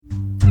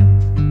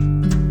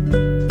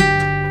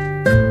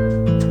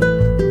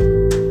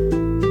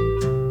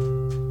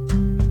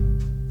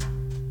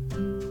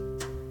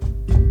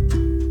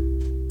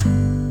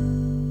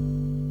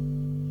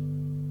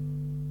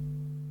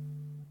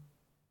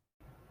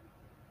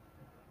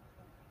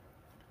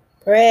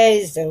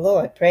Praise the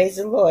Lord. Praise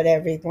the Lord,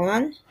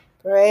 everyone.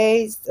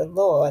 Praise the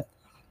Lord.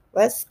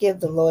 Let's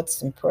give the Lord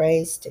some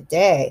praise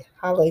today.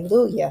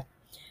 Hallelujah.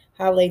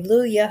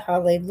 Hallelujah.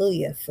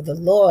 Hallelujah. For the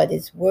Lord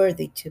is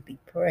worthy to be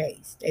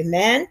praised.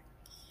 Amen.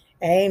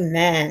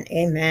 Amen.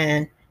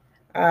 Amen.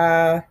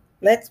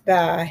 Let's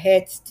bow our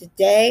heads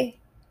today.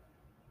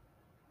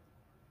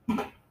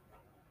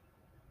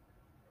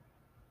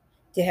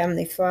 Dear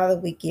Heavenly Father,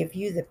 we give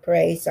you the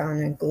praise,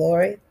 honor, and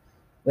glory.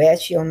 We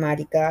ask you,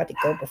 Almighty God, to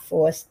go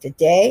before us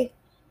today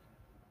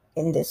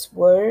in this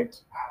word.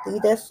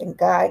 Lead us and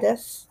guide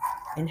us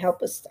and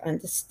help us to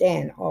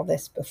understand all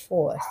that's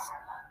before us.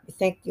 We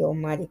thank you,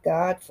 Almighty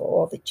God, for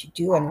all that you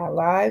do in our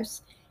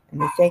lives. And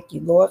we thank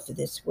you, Lord, for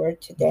this word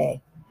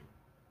today.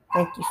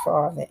 Thank you,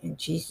 Father. In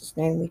Jesus'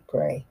 name we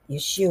pray.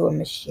 Yeshua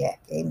Mashiach.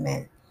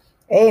 Amen.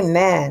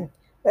 Amen.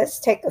 Let's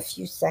take a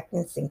few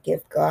seconds and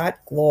give God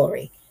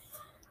glory.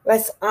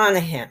 Let's honor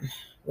him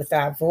with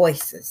our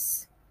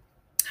voices.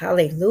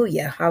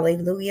 Hallelujah,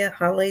 hallelujah,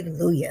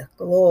 hallelujah.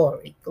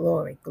 Glory,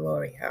 glory,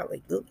 glory,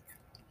 hallelujah.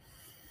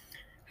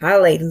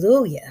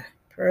 Hallelujah.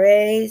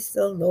 Praise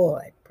the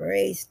Lord.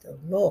 Praise the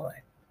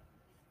Lord.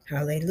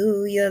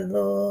 Hallelujah,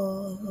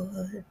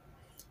 Lord.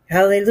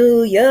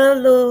 Hallelujah,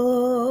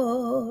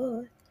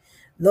 Lord.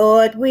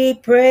 Lord, we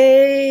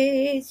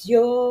praise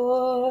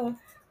your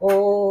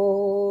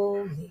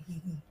holy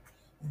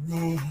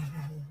name.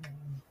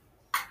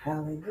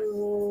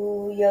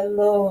 Hallelujah,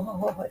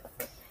 Lord.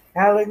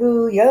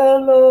 Hallelujah,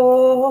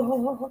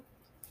 Lord.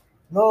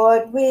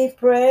 Lord, we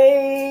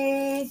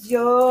praise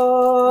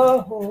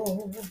your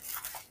holy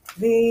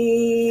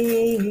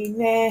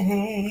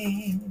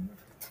name.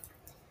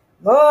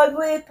 Lord,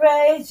 we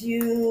praise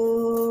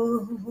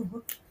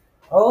you,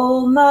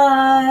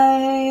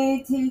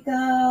 Almighty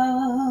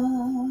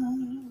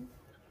God.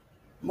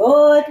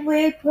 Lord,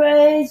 we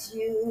praise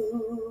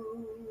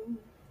you,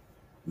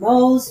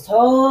 Most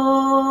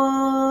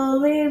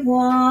Holy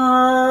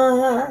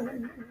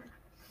One.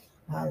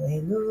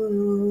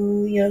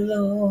 Hallelujah,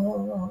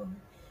 Lord.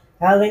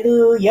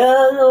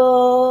 Hallelujah,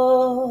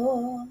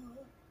 Lord.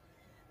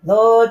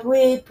 Lord,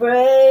 we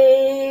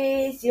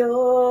praise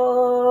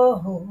your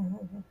holy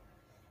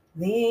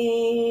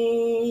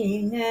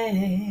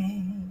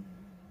name.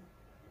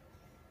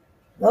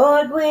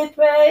 Lord, we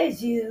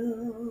praise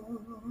you,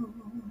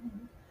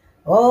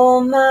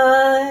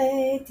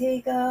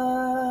 Almighty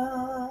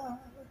God.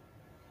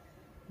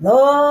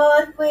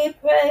 Lord, we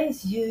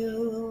praise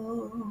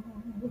you,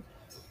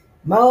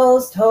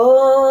 Most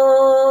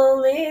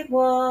Holy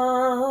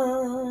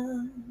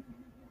One.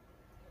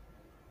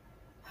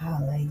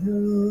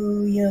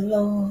 Hallelujah,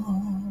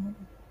 Lord.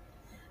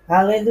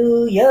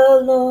 Hallelujah,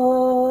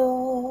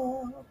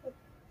 Lord.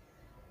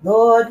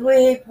 Lord,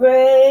 we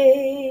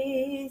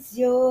praise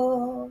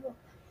your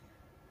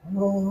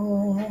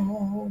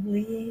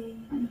holy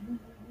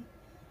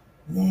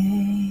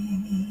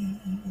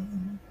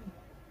name.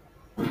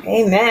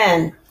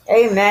 Amen.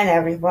 Amen,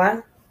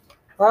 everyone.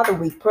 Father,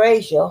 we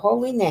praise your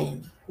holy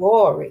name.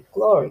 Glory,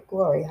 glory,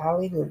 glory.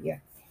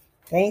 Hallelujah.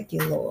 Thank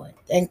you, Lord.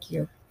 Thank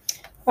you.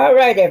 All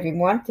right,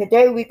 everyone.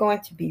 Today we're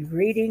going to be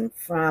reading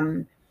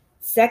from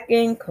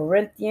 2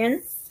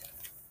 Corinthians.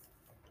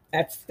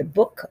 That's the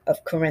book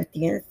of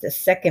Corinthians, the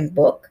second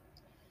book,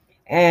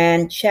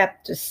 and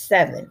chapter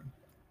 7.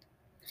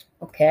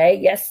 Okay,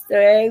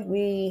 yesterday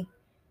we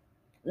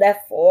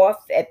left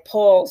off at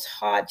Paul's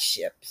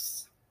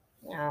hardships.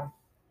 Now,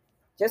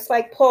 just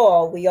like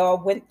Paul, we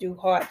all went through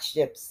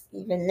hardships,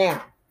 even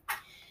now.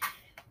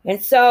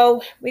 And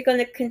so we're going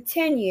to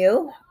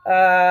continue.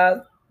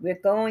 We're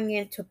going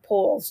into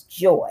Paul's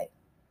joy.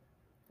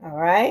 All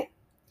right.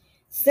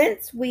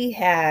 Since we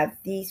have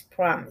these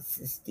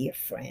promises, dear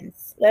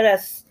friends, let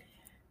us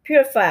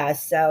purify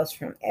ourselves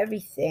from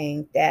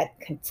everything that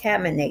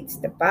contaminates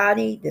the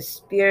body, the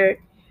spirit,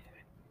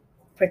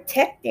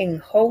 protecting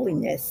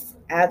holiness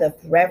out of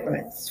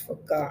reverence for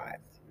God.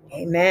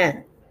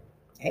 Amen.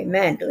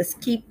 Amen. Let's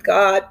keep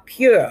God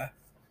pure,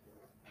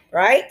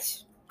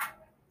 right?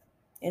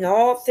 In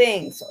all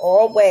things,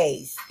 all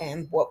ways,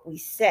 and what we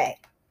say.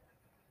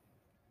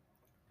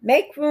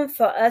 Make room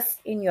for us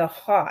in your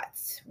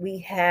hearts. We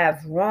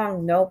have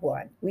wronged no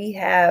one. We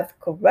have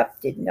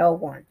corrupted no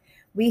one.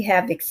 We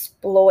have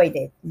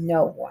exploited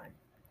no one.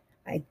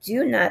 I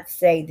do not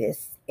say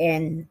this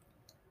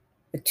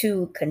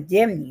to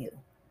condemn you.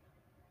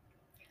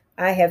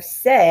 I have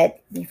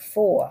said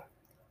before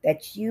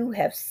that you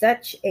have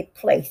such a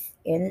place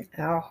in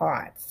our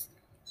hearts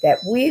that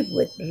we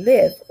would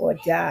live or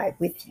die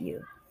with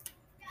you.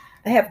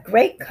 I have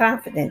great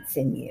confidence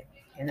in you,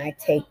 and I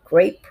take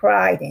great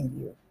pride in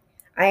you.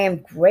 I am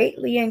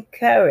greatly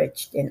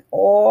encouraged in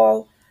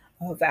all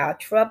of our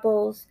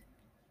troubles.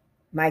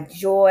 My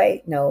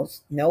joy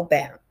knows no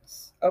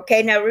bounds.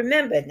 Okay, now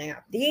remember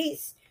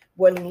these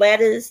were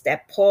letters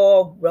that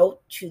Paul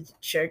wrote to the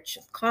church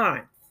of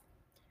Corinth.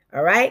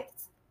 All right?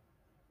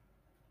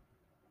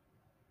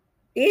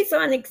 These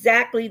aren't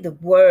exactly the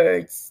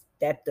words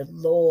that the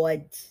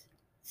Lord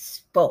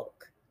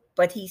spoke,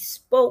 but he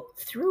spoke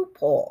through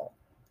Paul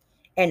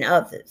and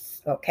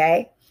others,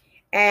 okay?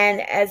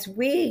 And as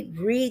we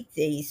read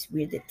these,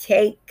 we're to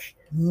take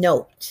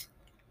note.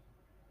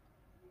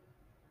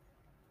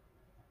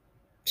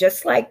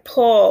 Just like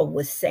Paul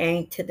was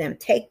saying to them,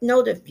 take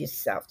note of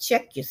yourself,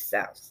 check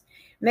yourselves,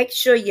 make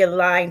sure you're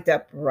lined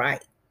up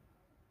right.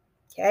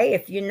 Okay,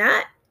 if you're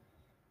not,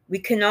 we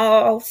can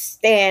all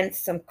stand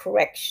some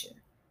correction.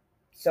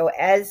 So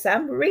as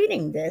I'm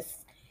reading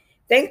this,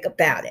 think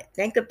about it.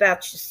 Think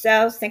about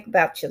yourselves, think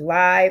about your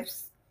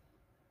lives,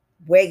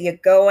 where you're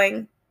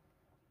going.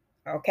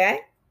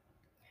 Okay?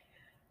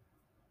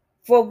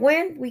 For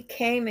when we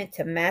came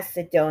into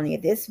Macedonia,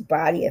 this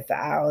body of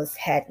ours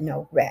had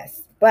no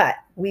rest, but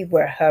we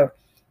were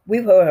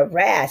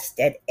harassed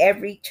at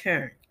every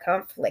turn,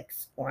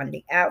 conflicts on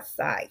the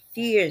outside,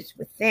 fears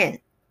within.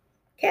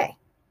 Okay,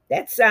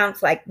 that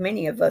sounds like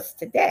many of us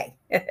today.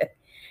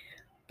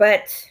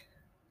 But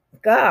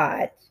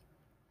God,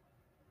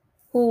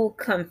 who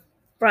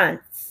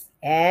confronts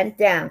and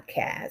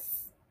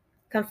downcasts,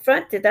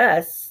 confronted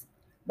us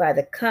by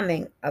the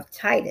coming of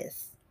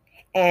Titus,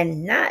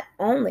 and not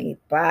only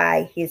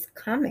by his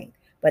coming,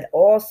 but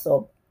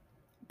also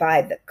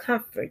by the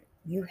comfort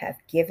you have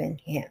given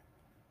him.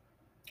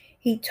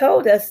 He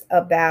told us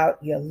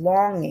about your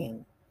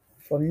longing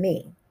for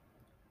me,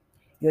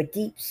 your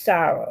deep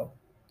sorrow,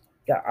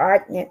 your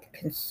ardent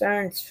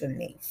concerns for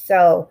me,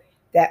 so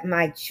that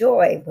my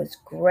joy was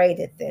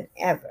greater than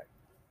ever.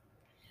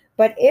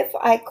 But if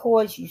I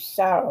cause you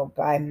sorrow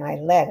by my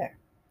letter,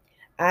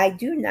 I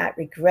do not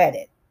regret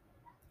it.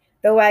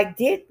 Though I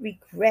did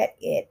regret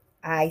it,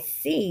 I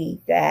see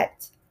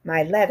that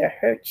my letter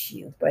hurts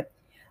you, but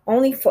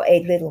only for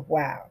a little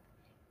while.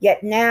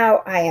 Yet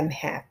now I am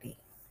happy.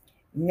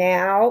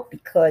 Now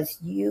because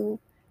you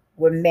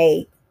were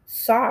made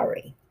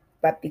sorry,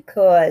 but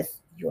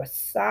because your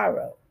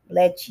sorrow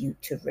led you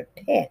to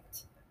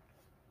repent.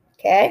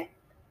 Okay?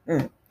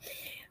 Mm.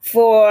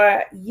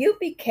 For you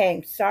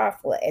became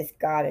sorrowful as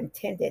God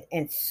intended,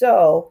 and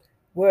so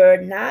were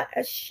not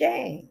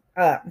ashamed.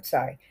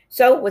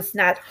 So was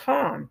not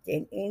harmed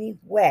in any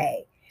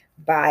way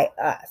by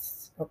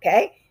us.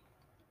 Okay?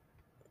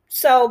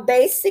 So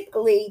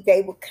basically,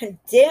 they were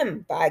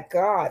condemned by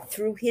God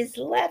through his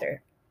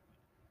letter.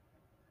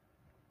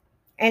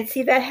 And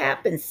see, that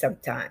happens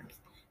sometimes.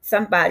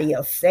 Somebody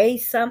will say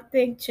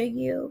something to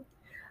you,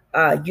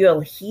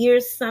 you'll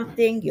hear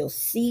something, you'll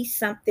see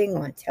something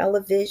on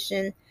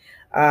television,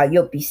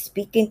 you'll be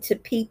speaking to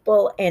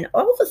people, and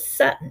all of a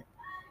sudden,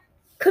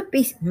 could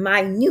be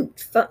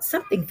minute,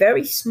 something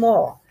very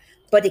small,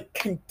 but it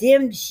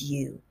condemns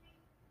you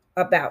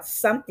about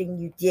something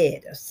you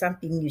did or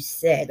something you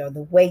said or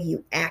the way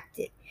you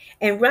acted.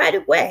 And right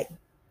away,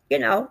 you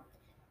know,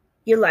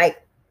 you're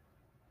like,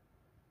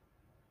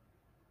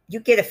 you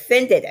get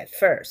offended at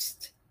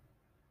first.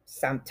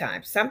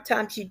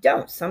 Sometimes you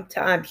don't.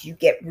 Sometimes you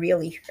get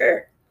really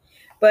hurt.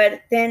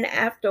 But then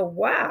after a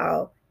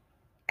while,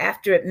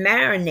 after it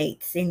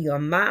marinates in your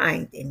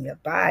mind, in your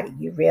body,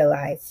 you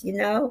realize,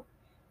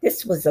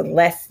 this was a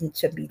lesson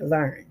to be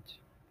learned.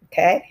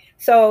 Okay?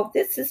 So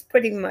this is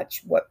pretty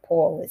much what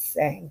Paul is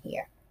saying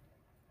here.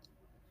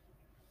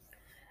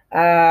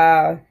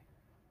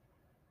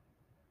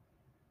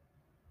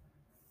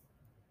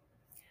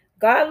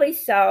 Godly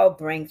sorrow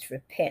brings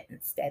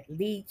repentance that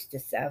leads to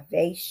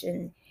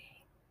salvation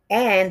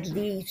and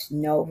leaves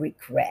no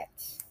regret.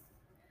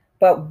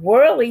 But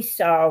worldly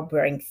sorrow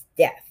brings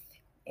death.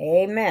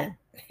 Amen.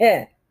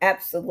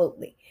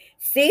 Absolutely.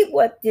 See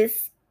what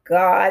this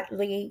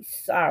godly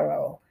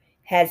sorrow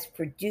has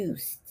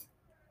produced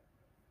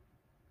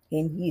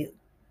in you.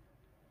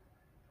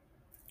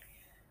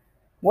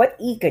 What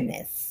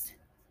eagerness,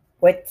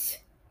 what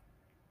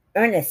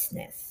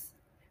earnestness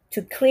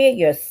to clear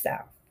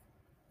yourself,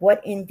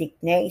 what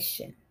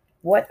indignation,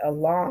 what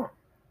alarm,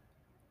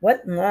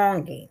 what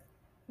longing,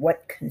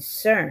 what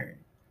concern,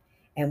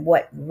 and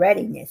what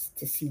readiness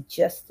to see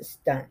justice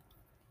done.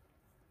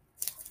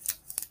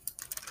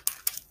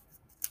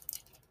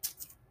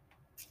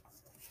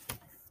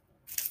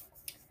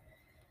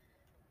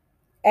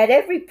 At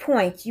every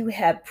point, you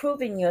have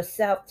proven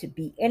yourself to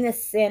be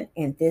innocent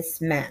in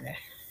this manner.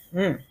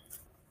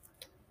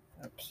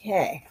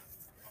 Okay.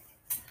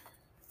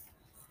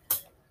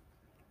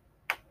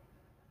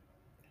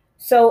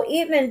 So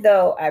even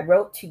though I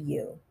wrote to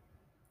you,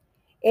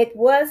 it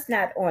was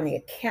not on the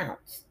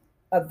account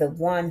of the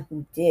one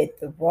who did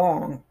the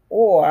wrong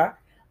or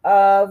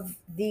of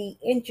the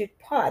injured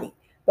party,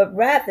 but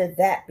rather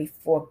that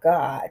before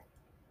God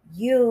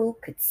you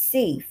could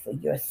see for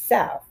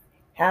yourself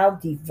how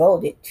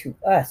devoted to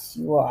us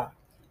you are.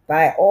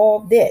 By all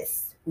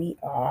this, we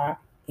are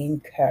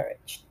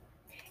encouraged.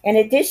 In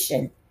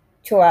addition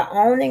to our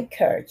own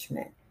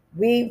encouragement,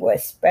 we were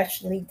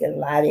especially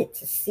delighted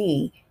to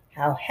see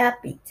how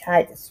happy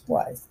Titus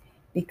was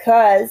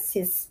because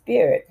his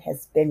spirit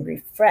has been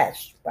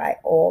refreshed by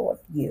all of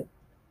you.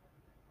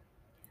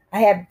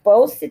 I have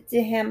boasted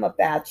to him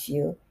about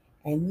you,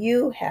 and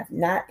you have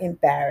not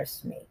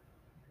embarrassed me.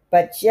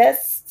 But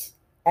just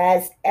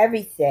as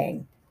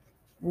everything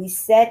we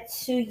said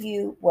to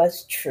you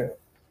was true,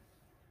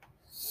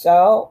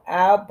 So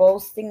our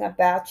boasting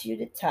about you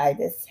to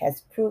Titus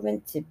has proven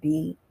to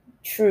be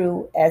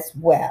true as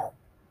well.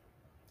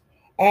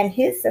 And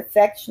his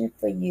affection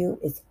for you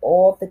is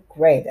all the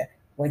greater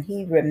when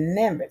he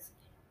remembers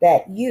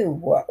that you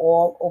were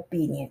all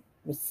obedient,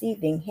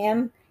 receiving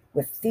him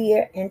with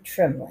fear and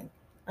trembling.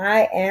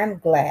 I am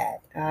glad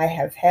I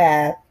have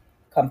had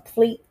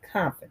complete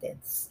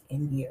confidence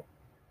in you.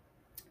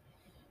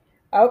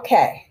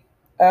 Okay,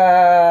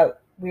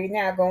 we're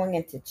now going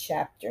into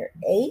chapter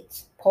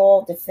 8.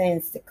 Paul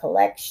defends the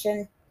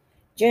collection,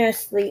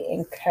 generously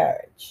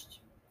encouraged.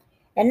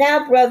 And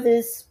now,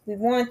 brothers, we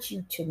want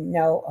you to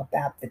know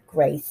about the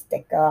grace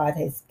that God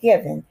has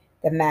given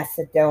the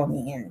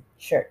Macedonian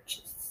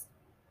churches.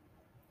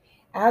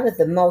 Out of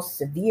the most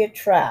severe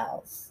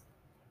trials,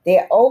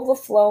 their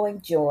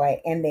overflowing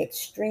joy and their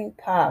extreme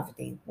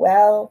poverty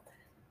welled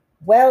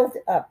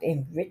up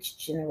in rich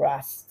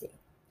generosity.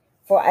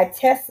 For I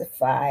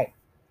testify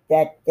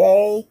that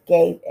they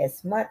gave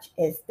as much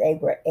as they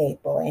were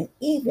able, and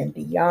even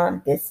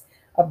beyond this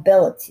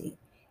ability,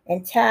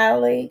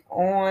 entirely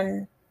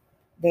on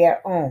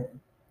their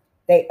own.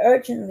 They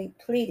urgently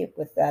pleaded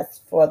with us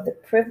for the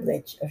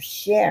privilege of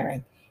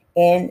sharing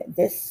in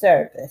this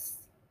service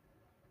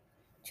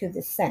to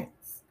the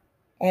saints.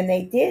 And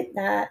they did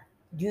not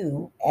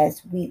do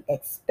as we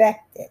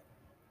expected,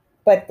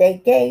 but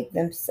they gave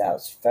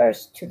themselves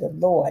first to the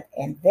Lord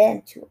and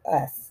then to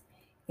us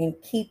in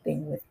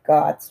keeping with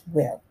God's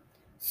will.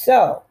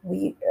 So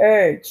we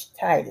urge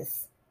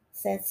Titus,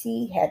 since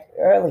he had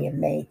earlier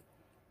made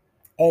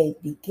a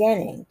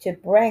beginning, to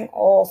bring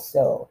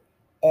also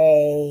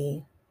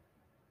a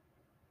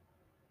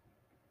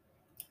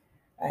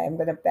I am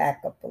going to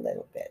back up a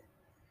little bit.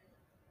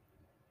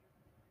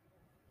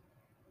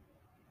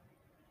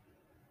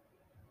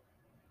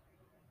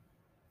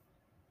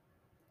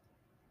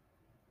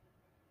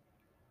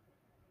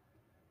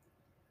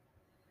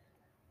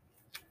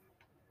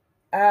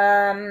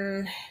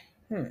 Um,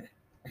 hmm.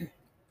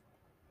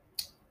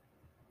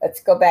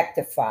 Let's go back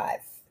to 5.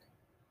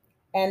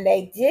 And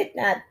they did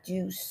not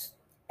do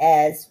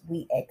as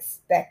we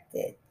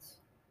expected,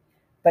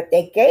 but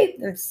they gave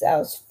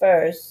themselves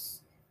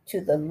first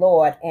to the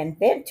Lord and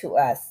then to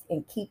us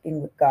in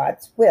keeping with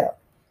God's will.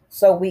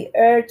 So we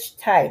urge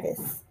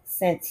Titus,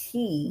 since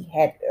he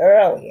had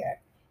earlier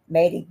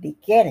made a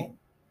beginning,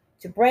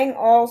 to bring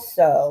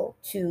also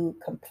to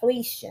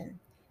completion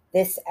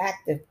this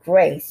act of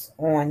grace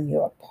on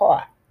your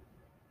part.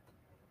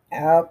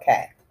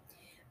 Okay.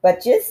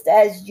 But just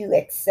as you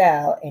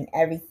excel in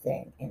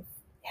everything, in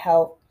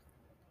health,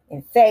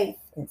 in faith,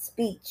 in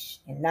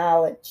speech, in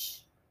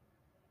knowledge,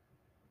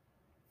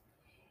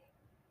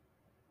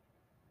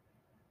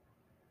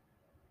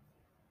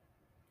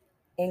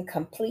 in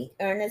complete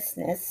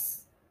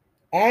earnestness,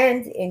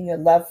 and in your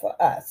love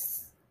for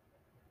us,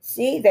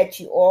 see that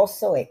you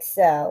also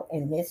excel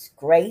in this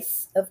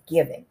grace of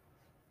giving.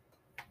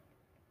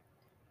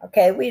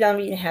 Okay, we don't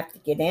even have to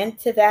get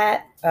into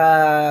that.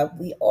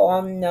 We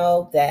all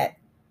know that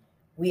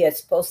we are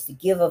supposed to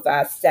give of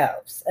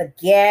ourselves.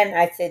 Again,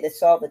 I say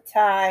this all the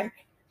time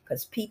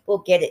because people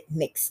get it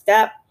mixed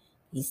up.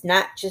 He's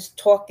not just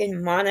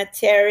talking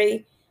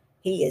monetary,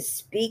 he is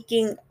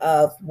speaking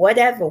of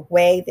whatever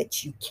way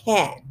that you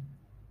can.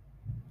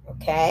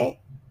 Okay?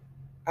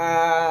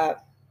 And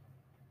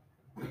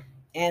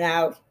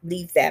I'll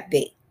leave that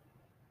be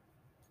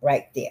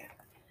right there.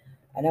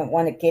 I don't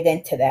want to get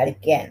into that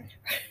again.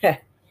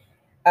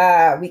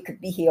 We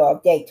could be here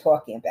all day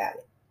talking about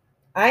it.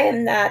 I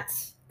am not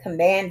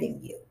commanding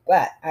you,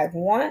 but I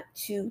want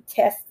to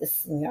test the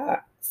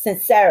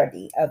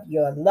sincerity of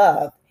your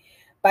love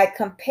by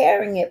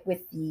comparing it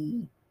with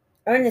the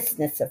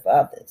earnestness of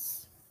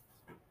others.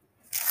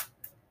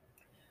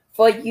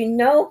 For you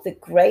know the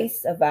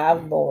grace of our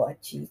Lord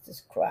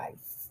Jesus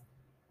Christ,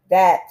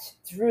 that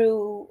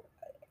though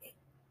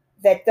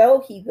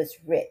he was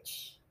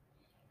rich,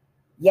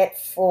 yet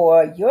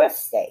for your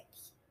sake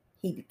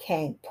he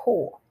became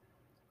poor,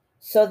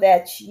 so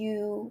that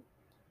you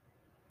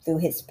through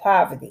his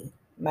poverty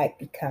might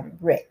become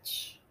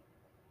rich.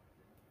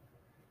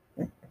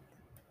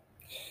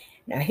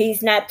 Now,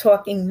 he's not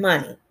talking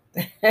money.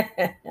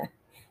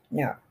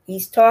 No,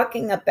 he's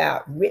talking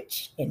about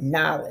rich in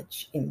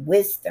knowledge, in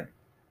wisdom.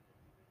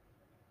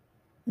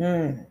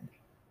 And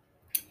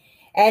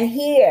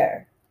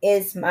here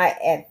is my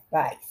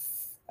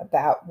advice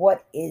about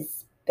what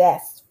is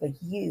best for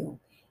you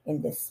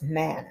in this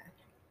manner.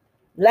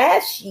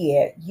 Last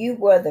year, you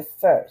were the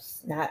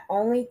first not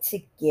only to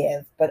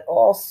give, but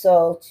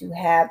also to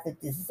have the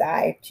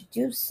desire to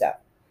do so.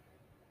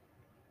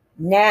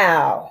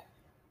 Now,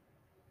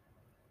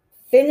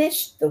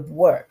 finish the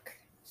work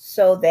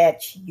so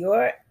that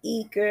your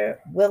eager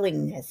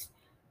willingness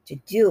to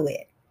do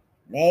it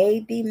may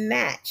be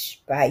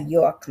matched by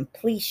your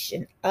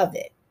completion of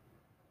it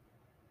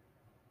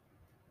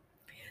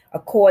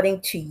according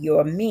to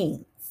your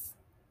means.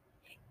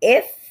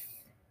 If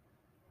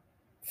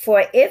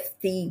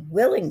the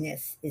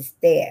willingness is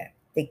there,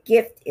 the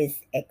gift is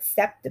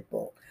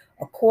acceptable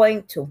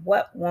according to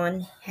what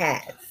one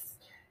has.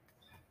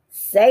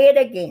 Say it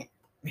again.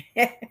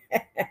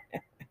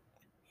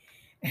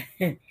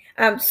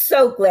 I'm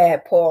so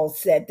glad Paul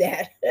said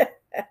that.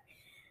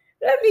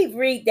 Let me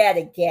read that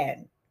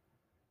again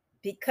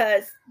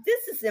because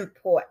this is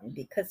important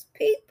because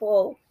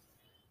people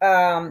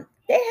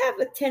they have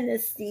a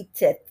tendency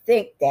to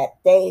think that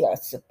they are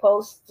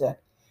supposed to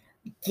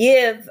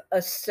give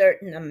a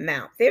certain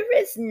amount. There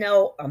is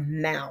no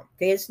amount.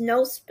 There's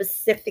no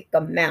specific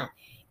amount.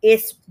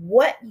 It's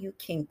what you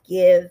can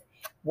give,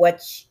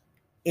 what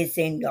is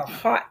in your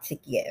heart to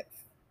give.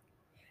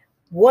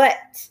 What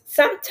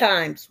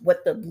sometimes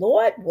what the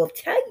Lord will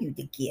tell you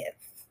to give.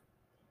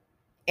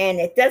 And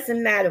it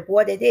doesn't matter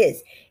what it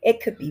is.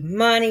 It could be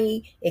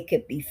money, it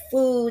could be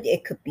food,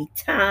 it could be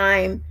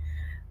time.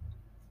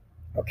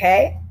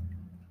 Okay?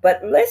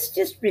 But let's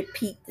just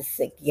repeat this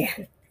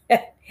again.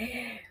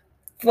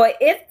 For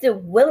if the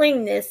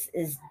willingness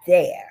is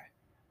there,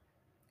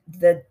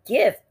 the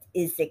gift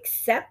is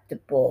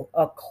acceptable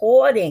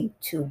according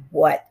to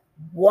what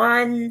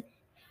one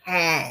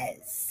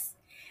has,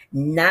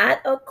 not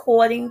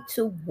according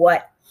to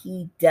what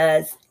he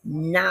does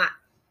not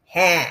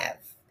have.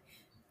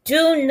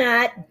 Do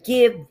not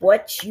give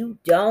what you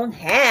don't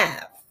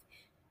have.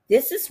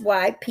 This is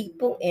why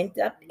people end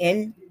up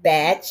in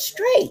bad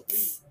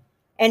straits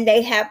and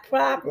they have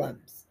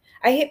problems.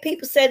 I hear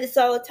people say this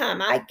all the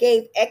time. I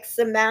gave X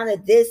amount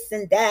of this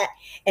and that,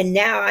 and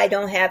now I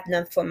don't have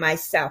none for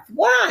myself.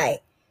 Why?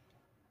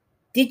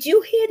 Did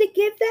you hear to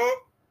give that?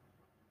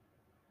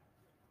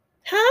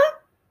 Huh?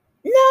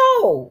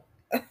 No.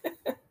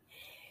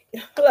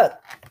 Look,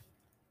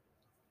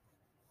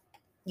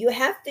 you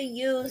have to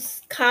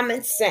use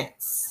common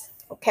sense,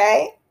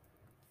 okay?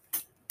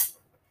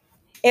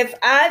 If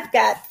I've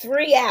got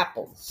 3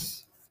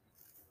 apples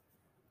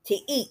to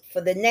eat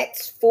for the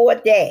next 4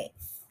 days,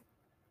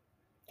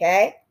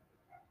 okay?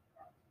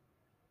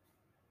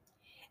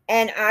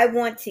 And I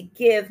want to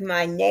give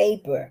my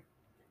neighbor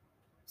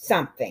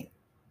something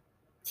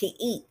to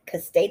eat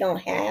because they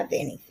don't have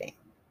anything.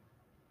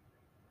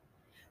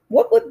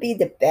 What would be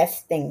the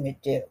best thing to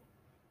do?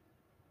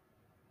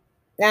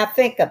 Now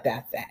think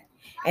about that.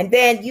 And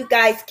then you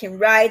guys can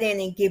write in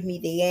and give me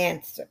the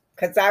answer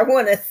because I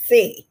want to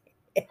see.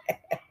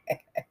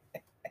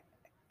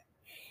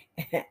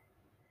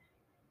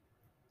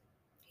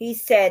 He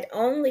said,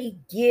 only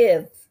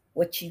give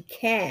what you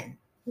can.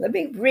 Let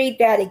me read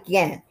that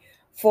again.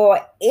 For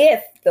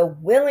if the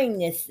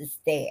willingness is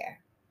there,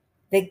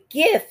 the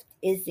gift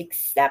is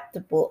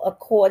acceptable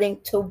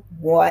according to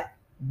what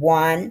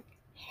one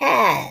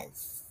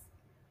has.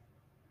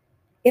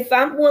 If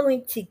I'm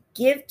willing to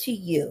give to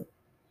you,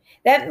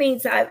 that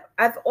means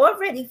I've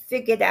already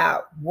figured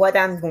out what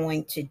I'm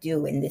going to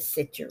do in this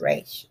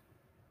situation.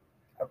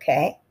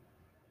 Okay?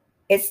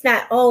 It's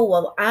not, oh,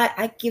 well,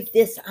 I give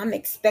this, I'm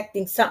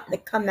expecting something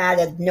to come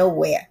out of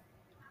nowhere.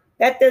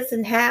 That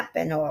doesn't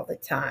happen all the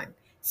time.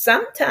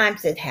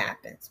 Sometimes it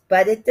happens,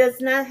 but it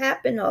does not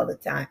happen all the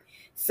time.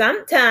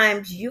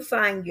 Sometimes you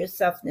find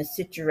yourself in a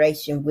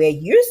situation where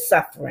you're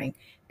suffering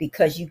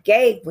because you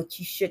gave what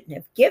you shouldn't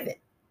have given.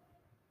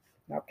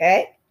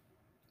 Okay?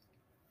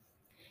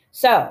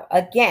 So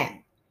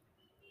again,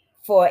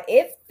 for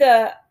if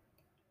the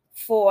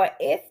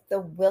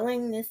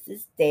willingness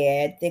is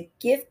there, the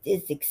gift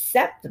is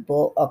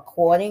acceptable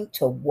according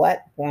to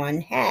what one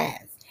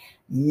has,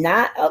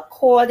 not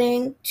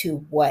according to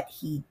what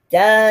he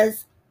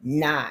does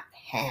not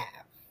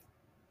have.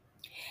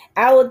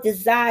 Our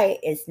desire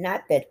is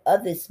not that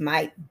others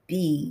might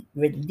be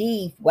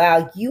relieved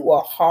while you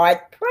are hard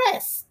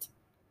pressed.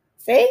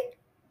 See?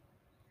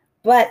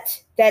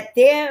 But that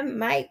there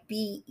might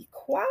be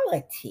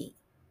equality.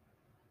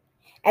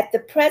 At the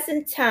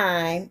present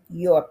time,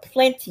 your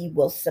plenty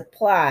will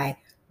supply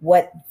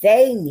what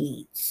they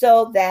need,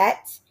 so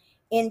that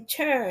in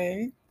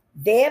turn,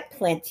 their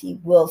plenty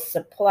will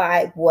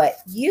supply what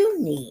you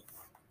need.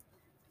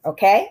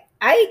 Okay?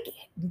 I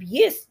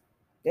used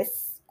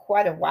this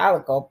quite a while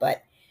ago,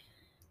 but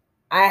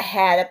I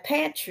had a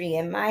pantry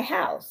in my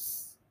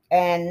house.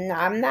 And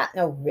I'm not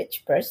no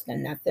rich person or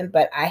nothing,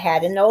 but I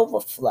had an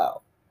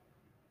overflow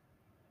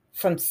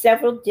from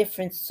several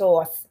different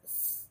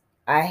sources.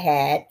 I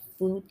had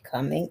food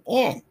coming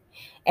in,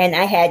 and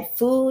I had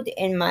food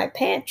in my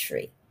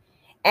pantry.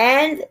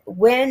 And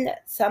when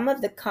some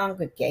of the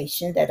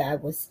congregation that I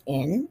was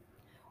in,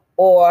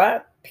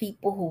 or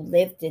people who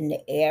lived in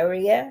the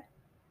area,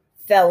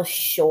 fell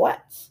short,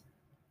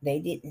 they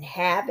didn't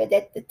have it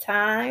at the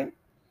time,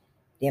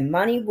 their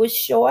money was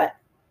short,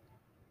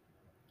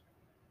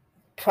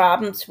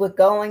 problems were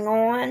going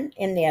on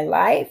in their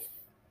life,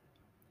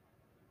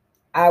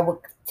 I would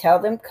tell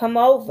them, come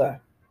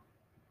over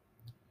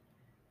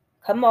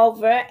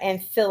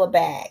and fill a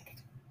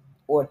bag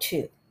or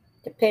two,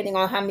 depending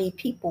on how many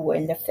people were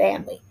in the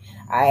family.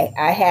 I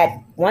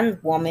had one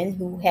woman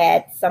who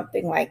had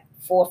something like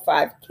 4 or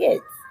 5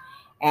 kids,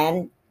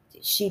 and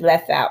she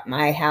left out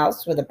my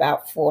house with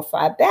about 4 or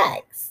 5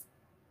 bags.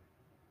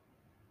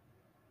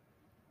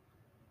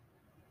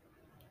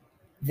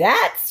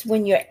 That's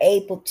when you're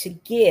able to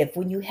give,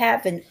 when you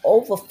have an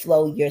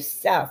overflow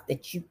yourself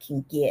that you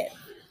can give.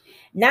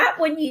 Not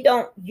when you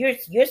don't,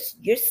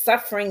 you're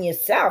suffering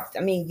yourself.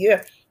 I mean,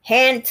 you're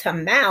hand to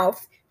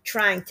mouth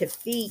trying to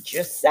feed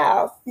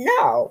yourself.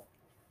 No,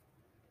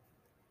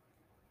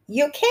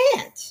 you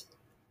can't.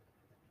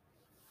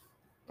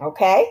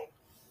 Okay?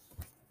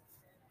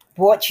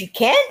 What you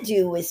can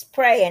do is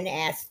pray and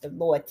ask the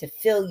Lord to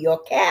fill your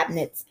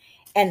cabinets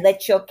and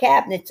let your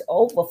cabinets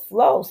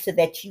overflow so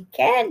that you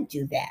can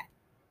do that.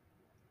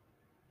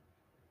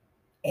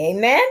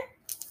 Amen?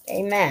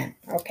 Amen.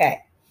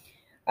 Okay.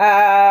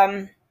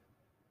 At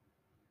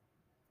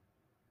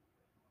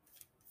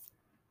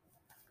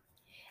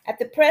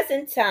the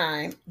present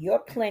time, your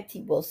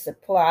plenty will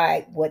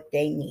supply what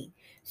they need,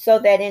 so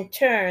that in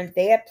turn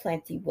their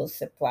plenty will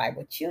supply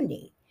what you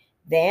need.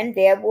 Then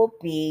there will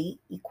be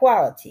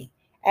equality,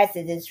 as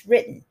it is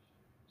written,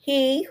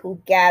 he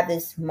who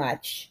gathers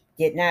much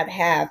did not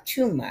have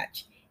too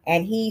much,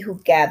 and he who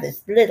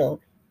gathers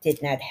little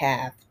did not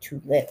have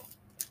too little.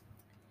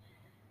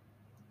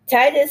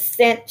 Titus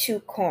sent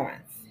to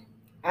Corinth.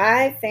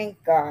 I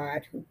thank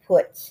God who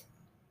put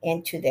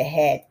into the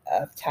head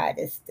of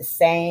Titus the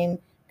same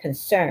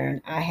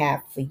concern I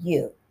have for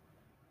you.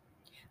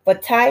 For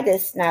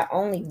Titus not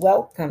only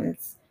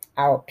welcomes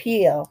our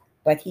appeal,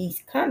 but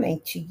he's coming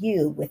to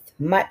you with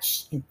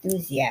much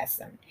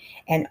enthusiasm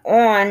and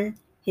on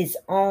his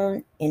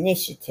own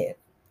initiative.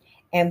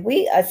 And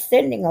we are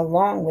sending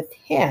along with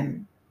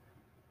him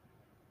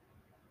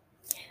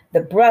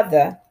the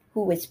brother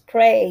who is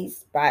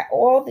praised by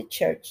all the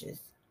churches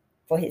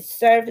for his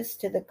service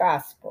to the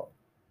gospel.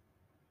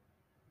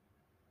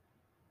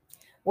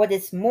 What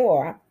is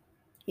more,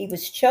 he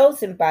was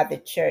chosen by the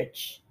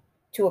church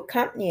to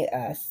accompany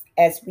us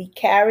as we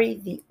carry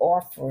the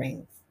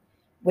offerings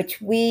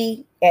which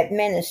we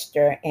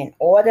administer in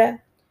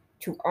order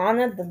to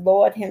honor the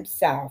Lord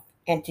himself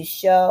and to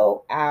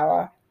show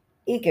our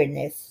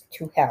eagerness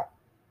to help.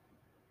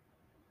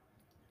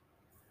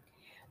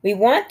 We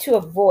want to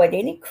avoid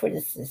any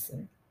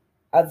criticism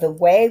of the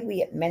way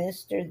we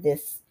administer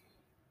this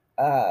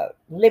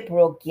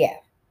liberal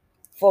gift,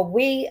 for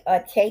we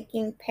are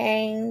taking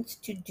pains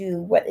to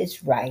do what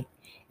is right,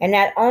 and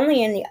not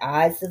only in the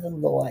eyes of the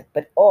Lord,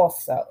 but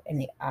also in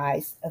the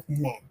eyes of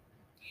men.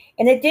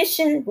 In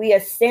addition, we are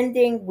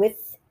sending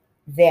with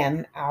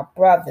them our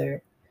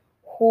brother,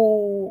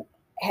 who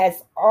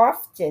has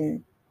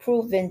often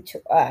proven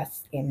to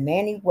us in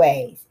many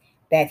ways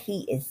that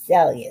he is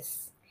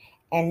zealous,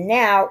 and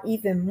now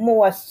even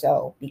more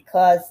so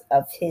because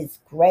of his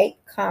great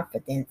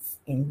confidence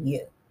in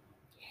you.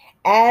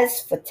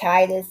 As for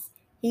Titus,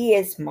 he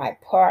is my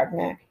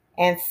partner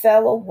and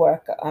fellow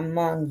worker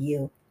among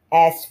you,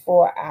 as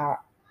for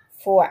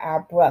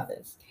our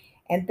brothers,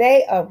 and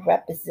they are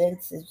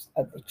representatives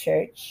of the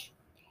church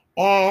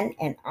and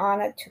an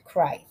honor to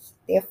Christ.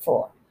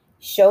 Therefore,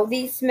 show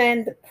these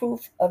men the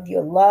proof of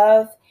your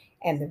love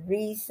and the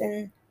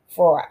reason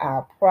for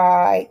our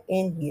pride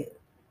in you,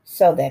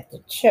 so that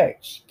the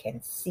church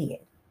can see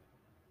it.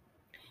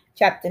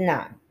 Chapter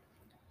 9.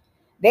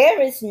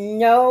 There is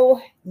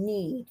no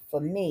need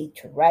for me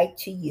to write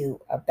to you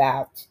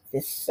about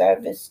this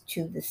service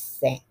to the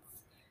saints,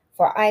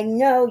 for I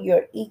know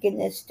your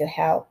eagerness to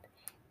help,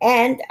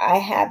 and I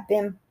have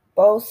been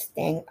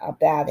boasting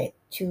about it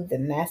to the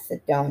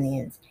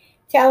Macedonians,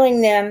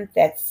 telling them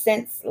that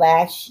since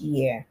last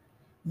year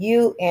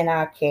you in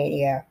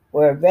Arcadia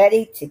were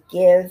ready to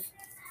give,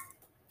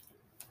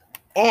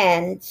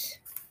 and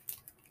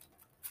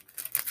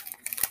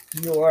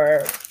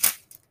your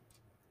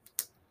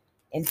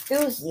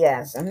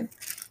enthusiasm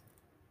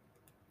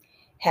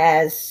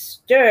has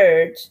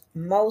stirred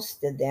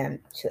most of them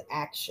to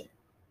action.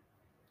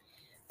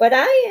 But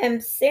I am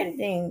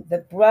sending the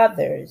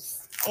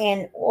brothers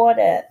in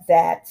order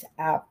that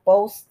our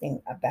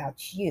boasting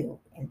about you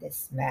in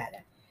this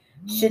matter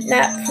should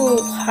not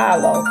prove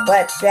hollow,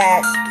 but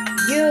that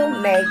you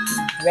may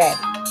be ready,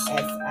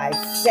 as I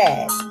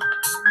said,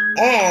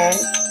 and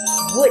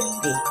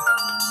would be.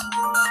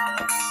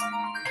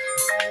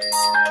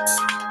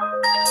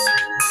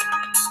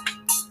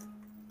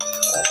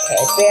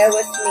 Okay, bear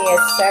with me a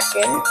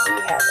second.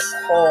 We have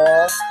a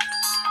call,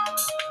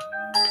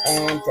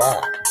 and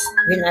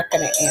we're not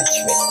going to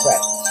answer it,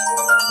 but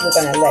we're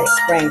going to let it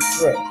ring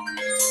through.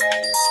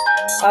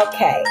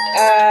 Okay.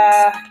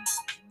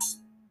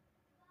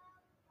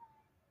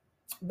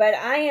 But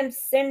I am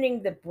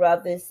sending the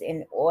brothers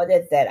in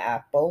order that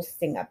our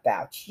boasting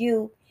about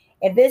you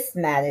in this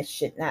matter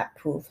should not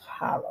prove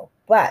hollow,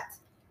 but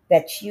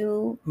that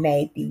you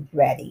may be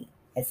ready,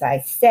 as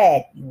I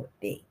said you would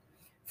be.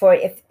 For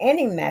if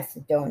any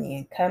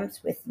Macedonian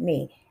comes with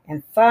me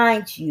and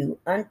finds you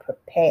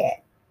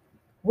unprepared,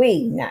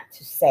 we, not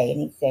to say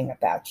anything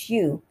about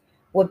you,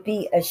 would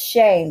be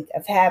ashamed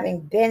of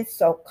having been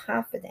so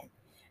confident.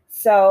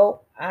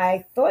 So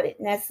I thought it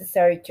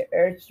necessary to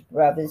urge the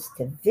brothers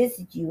to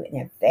visit you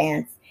in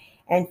advance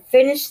and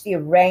finish the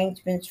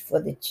arrangements for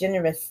the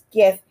generous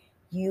gift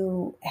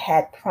you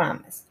had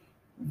promised.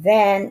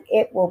 Then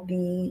it will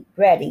be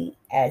ready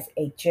as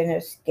a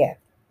generous gift,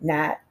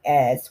 not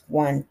as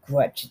one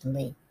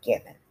grudgingly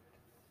given.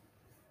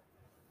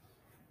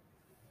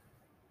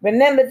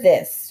 Remember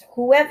this: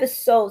 whoever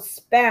sows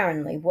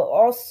sparingly will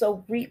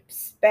also reap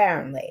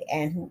sparingly,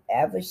 and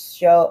whoever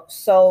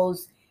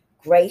sows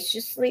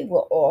graciously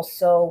will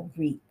also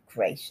reap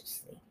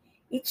graciously.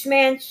 Each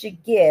man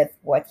should give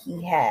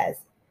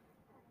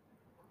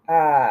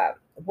uh,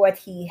 what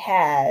he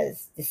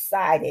has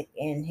decided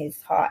in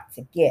his heart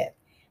to give,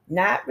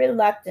 not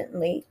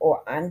reluctantly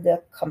or under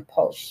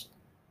compulsion.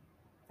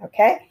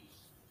 Okay?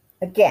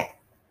 Again,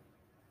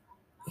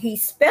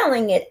 he's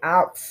spelling it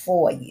out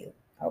for you.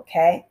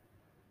 Okay?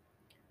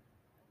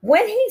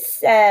 When he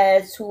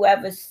says,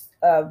 whoever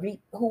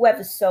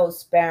sows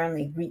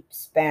sparingly reaps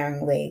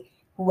sparingly,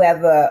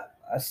 whoever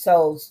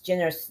sows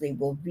generously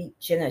will reap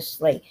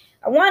generously,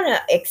 I want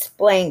to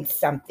explain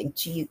something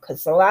to you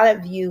because a lot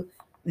of you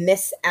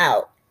miss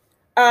out.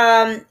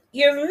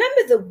 You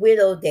remember the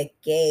widow that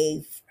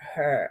gave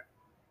her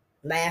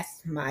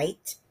last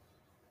mite?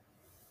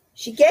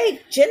 She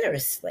gave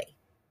generously.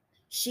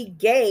 She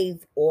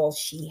gave all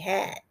she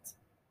had.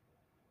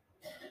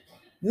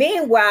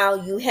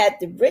 Meanwhile, you had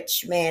the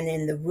rich man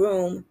in the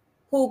room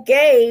who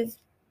gave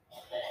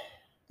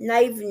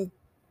not even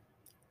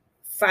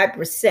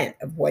 5%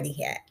 of what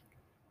he had.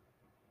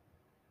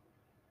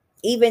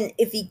 Even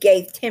if he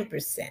gave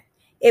 10%,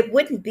 it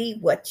wouldn't be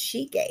what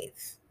she gave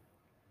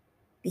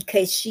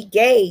because she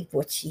gave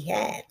what she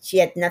had. She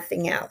had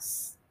nothing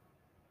else.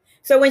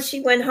 So when she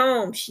went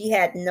home, she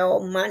had no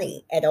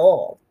money at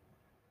all.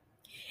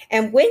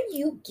 And when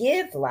you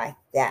give like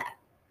that,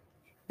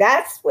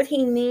 that's what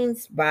he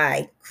means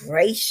by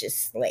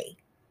graciously.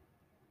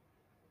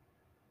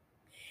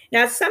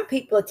 Now, some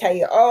people tell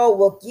you, "Oh,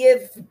 well,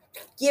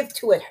 give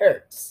to it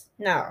hurts."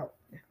 No,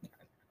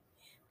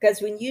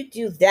 because when you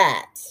do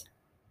that,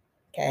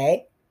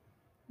 okay,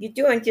 you're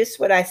doing just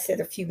what I said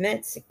a few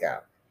minutes ago.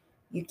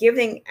 You're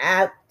giving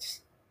out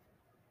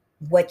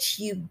what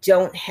you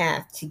don't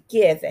have to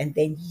give, and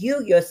then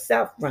you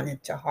yourself run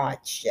into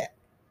hardship.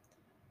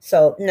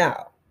 So,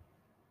 no.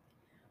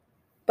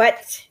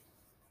 But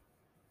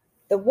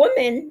the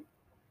woman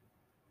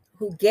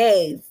who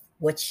gave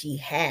what she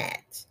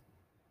had,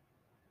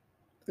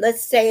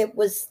 let's say it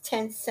was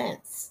 10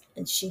 cents,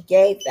 and she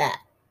gave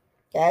that,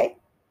 okay?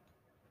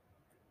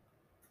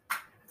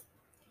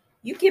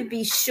 You can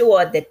be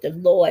sure that the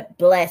Lord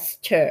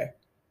blessed her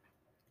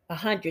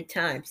 100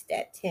 times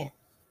that 10,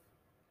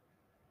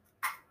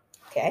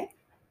 okay?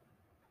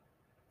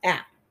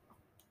 Now,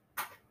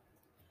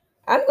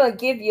 I'm going to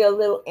give you a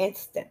little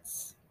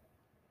instance.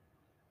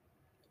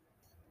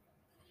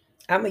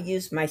 I'm going to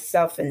use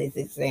myself in this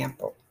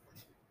example.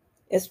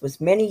 This was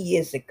many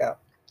years ago.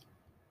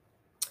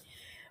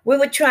 We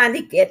were trying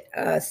to get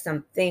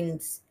some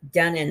things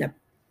done in a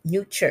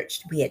new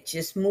church we had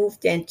just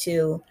moved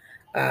into.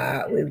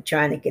 We were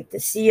trying to get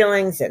the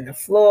ceilings and the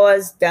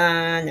floors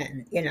done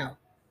and,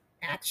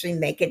 actually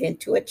make it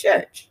into a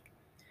church.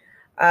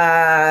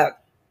 Uh,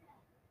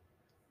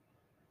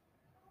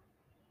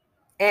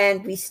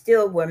 and we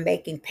still were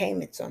making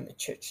payments on the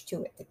church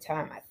too at the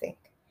time, I think.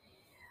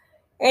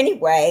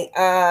 Anyway,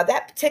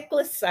 that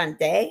particular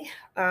Sunday,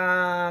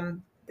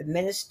 the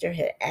minister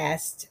had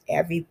asked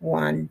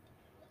everyone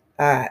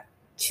uh,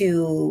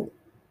 to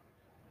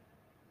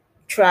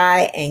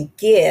try and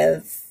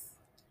give,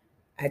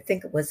 I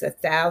think it was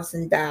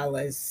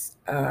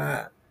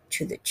 $1,000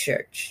 to the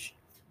church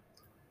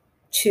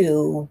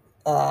to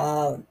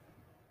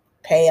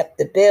pay up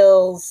the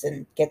bills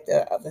and get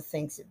the other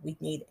things that we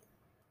needed.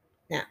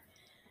 Now,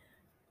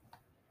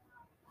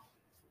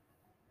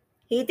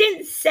 he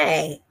didn't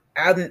say,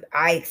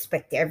 I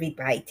expect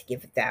everybody to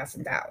give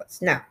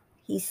 $1,000. No,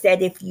 he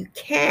said, if you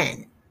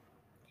can.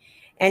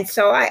 And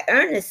so I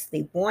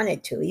earnestly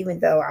wanted to,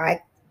 even though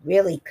I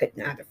really could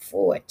not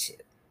afford to.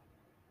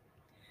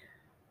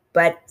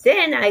 But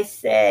then I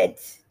said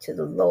to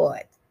the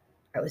Lord,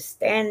 I was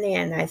standing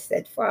there and I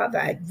said, Father,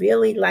 I'd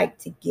really like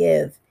to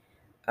give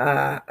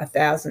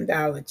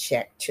 $1,000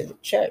 check to the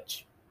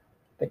church,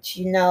 but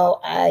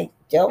I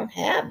don't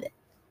have it.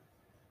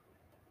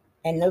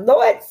 And the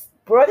Lord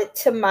brought it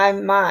to my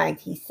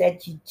mind. He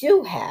said, you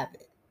do have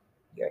it.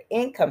 Your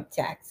income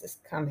tax is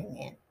coming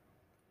in.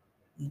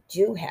 You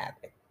do have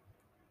it.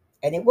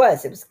 And it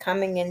was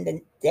coming in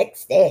the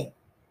next day.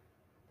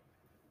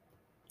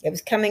 It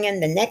was coming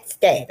in the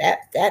next day.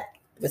 That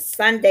was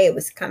Sunday. It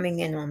was coming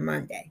in on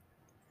Monday.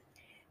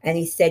 And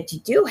he said, you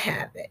do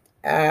have it.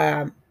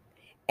 And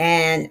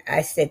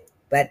I said,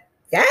 but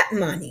that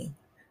money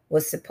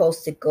was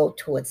supposed to go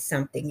towards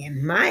something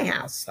in my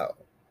household.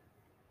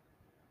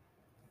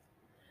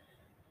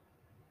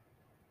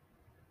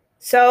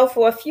 So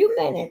for a few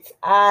minutes,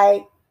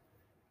 I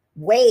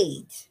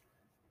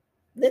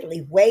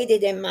literally weighed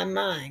it in my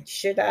mind.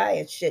 Should I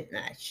or shouldn't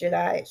I? Should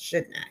I or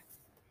shouldn't I?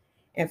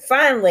 And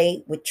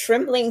finally, with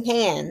trembling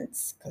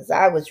hands, because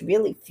I was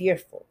really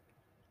fearful,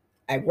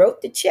 I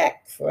wrote the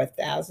check for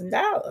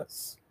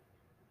 $1,000.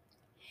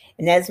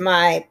 And as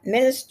my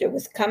minister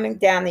was coming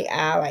down the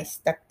aisle, I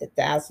stuck the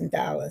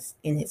 $1,000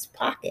 in his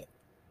pocket.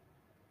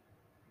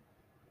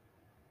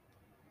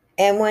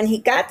 And when he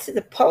got to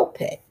the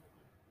pulpit,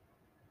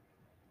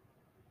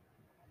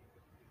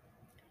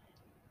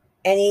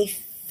 And he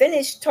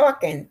finished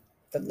talking.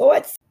 The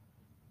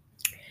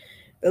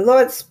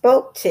Lord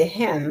spoke to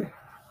him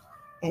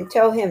and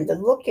told him to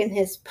look in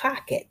his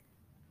pocket,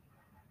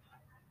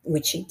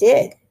 which he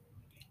did.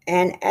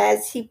 And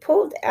as he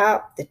pulled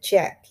out the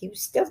check, he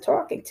was still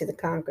talking to the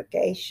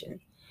congregation.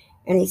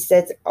 And he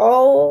says,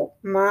 "Oh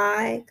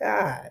my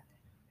God,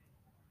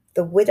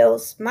 the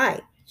widow's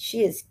mite.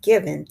 She is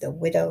given the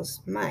widow's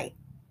mite."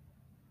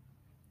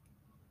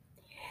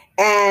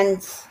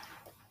 And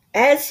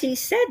as he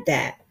said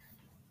that,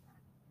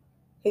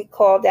 he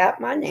called out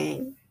my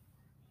name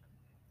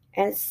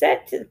and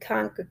said to the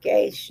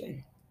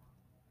congregation,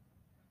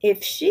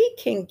 "If she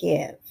can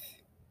give,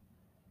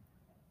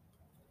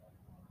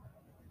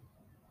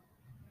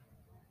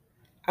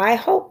 I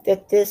hope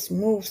that this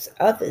moves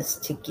others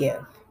to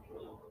give."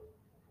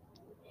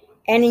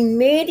 And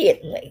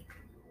immediately,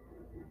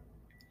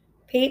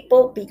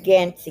 people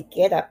began to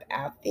get up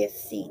out their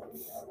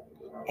seats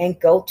and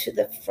go to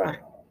the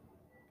front,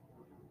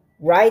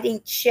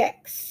 writing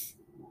checks,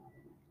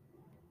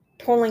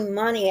 pulling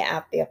money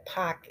out their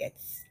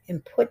pockets,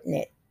 and putting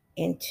it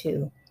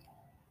into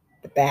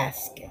the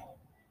basket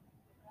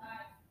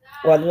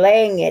or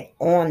laying it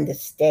on the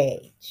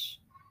stage.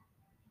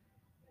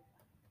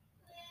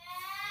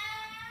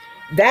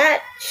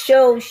 That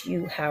shows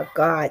you how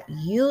God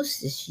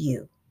uses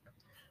you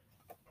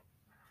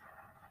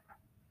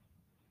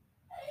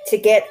to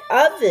get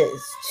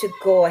others to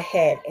go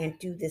ahead and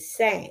do the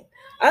same.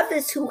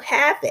 Others who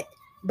have it,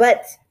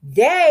 but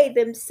they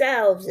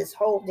themselves is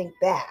holding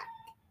back.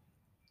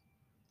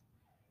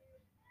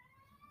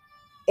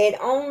 It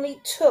only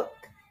took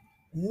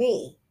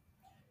me,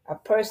 a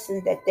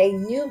person that they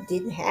knew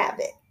didn't have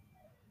it,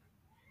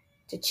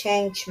 to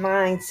change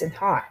minds and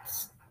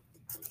hearts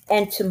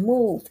and to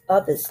move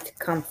others to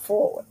come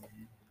forward.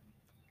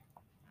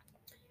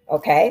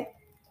 Okay?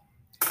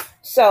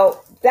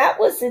 So that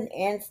was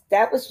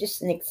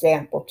just an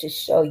example to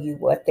show you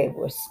what they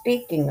were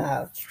speaking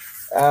of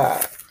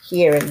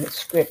here in the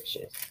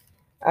scriptures.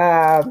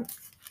 Um,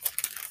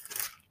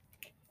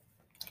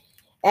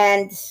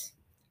 and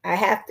I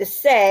have to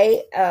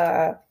say,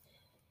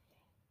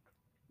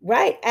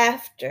 right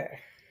after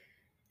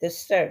the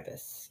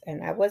service,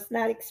 and I was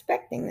not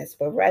expecting this,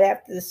 but right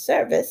after the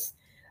service,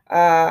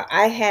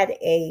 I had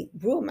a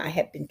room I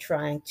had been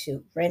trying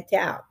to rent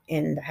out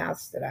in the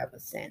house that I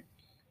was in.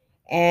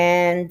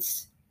 And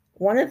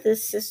one of the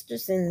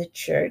sisters in the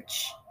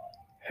church,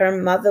 her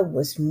mother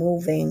was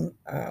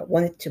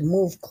wanted to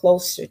move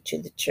closer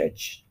to the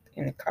church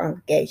in the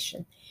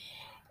congregation.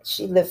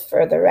 She lived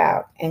further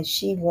out and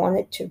she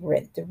wanted to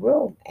rent the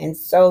room. And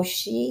so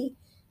she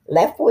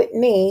left with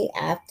me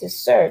after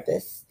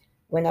service,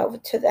 went over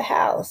to the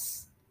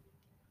house,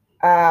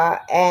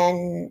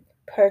 and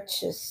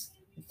purchased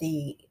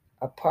the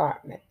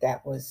apartment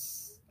that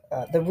was,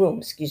 the room,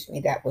 excuse me,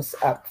 that was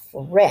up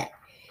for rent,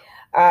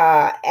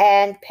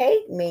 and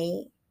paid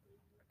me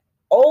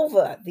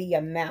over the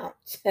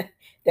amount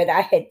that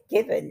I had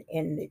given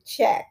in the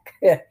check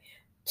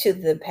to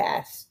the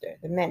pastor,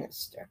 the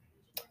minister.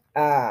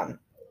 Um,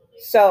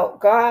 so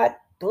God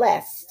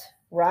blessed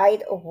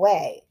right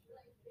away.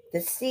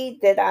 The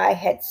seed that I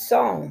had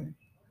sown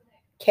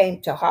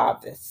came to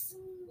harvest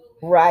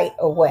right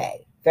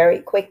away, very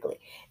quickly.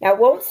 Now, I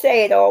won't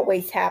say it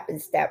always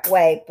happens that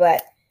way,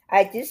 but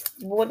I just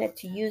wanted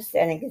to use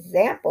an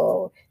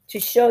example to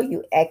show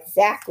you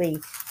exactly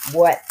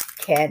what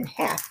can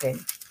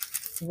happen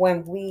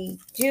when we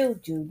do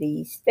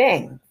these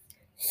things.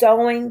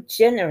 Sowing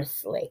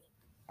generously,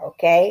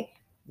 okay?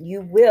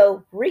 You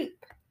will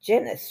reap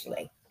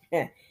generously.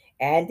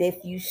 And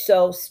if you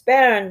sow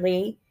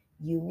sparingly,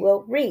 you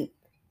will reap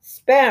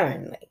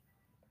sparingly,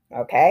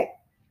 okay?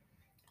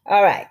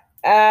 All right.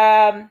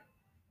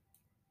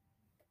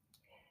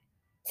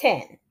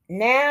 10.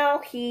 Now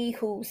he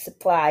who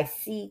supplies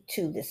seed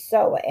to the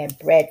sower and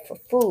bread for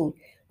food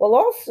will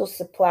also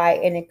supply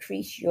and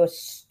increase your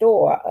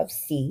store of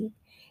seed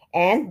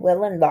and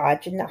will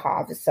enlarge in the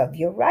harvest of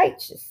your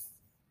righteousness.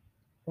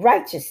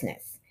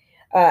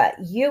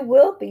 You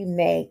will be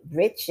made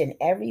rich in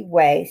every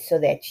way so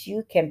that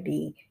you can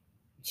be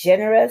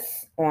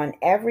generous on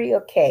every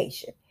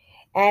occasion.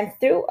 And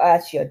through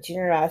us, your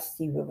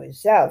generosity will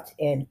result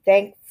in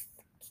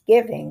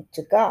thanksgiving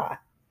to God.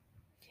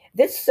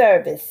 This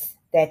service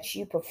that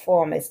you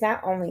perform is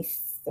not only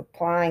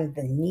supplying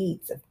the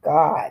needs of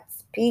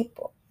God's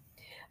people,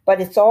 but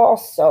it's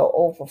also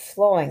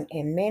overflowing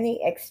in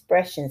many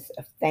expressions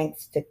of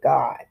thanks to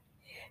God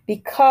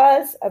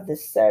because of the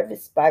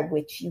service by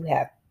which you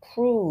have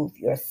proved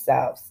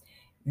yourselves.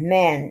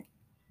 Men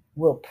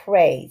will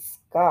praise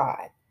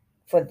God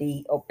for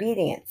the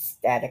obedience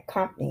that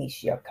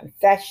accompanies your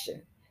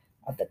confession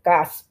of the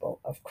gospel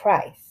of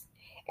Christ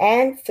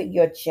and for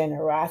your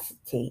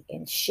generosity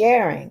in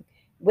sharing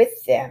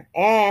with them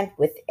and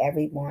with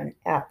everyone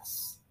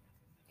else.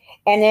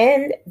 And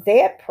in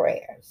their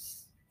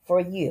prayers for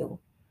you,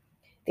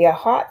 their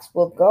hearts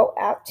will go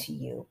out to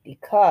you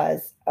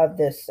because of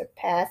the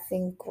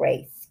surpassing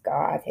grace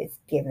God has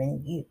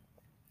given you.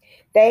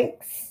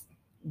 Thanks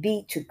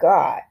be to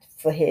God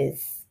for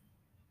his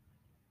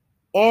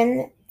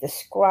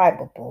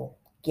indescribable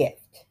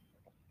gift.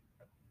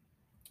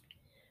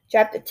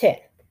 Chapter 10.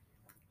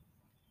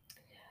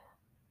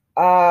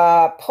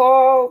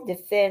 Paul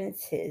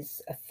defends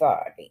his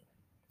authority.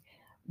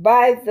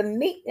 By the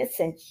meekness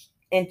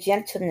and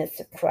gentleness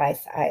of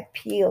Christ, I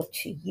appeal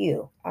to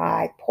you,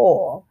 I,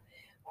 Paul,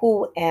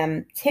 who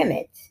am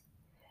timid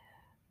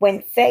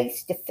when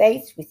face to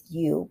face with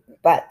you,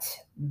 but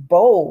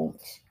bold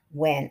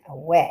when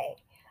away.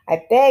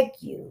 I beg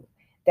you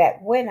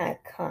that when I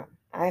come,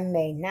 I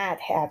may not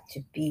have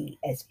to be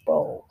as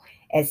bold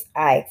as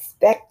I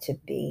expect to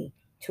be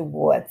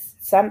towards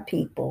some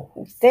people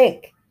who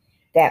think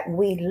that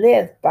we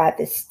live by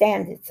the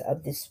standards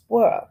of this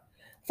world.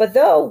 For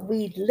though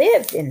we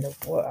live in the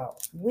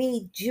world,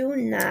 we do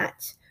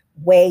not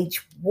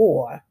wage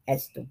war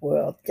as the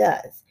world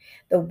does.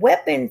 The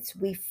weapons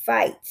we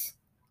fight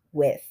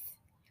with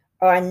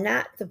are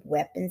not the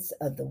weapons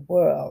of the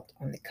world.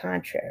 On the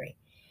contrary,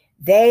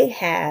 they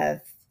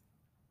have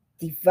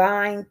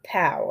divine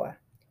power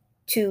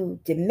to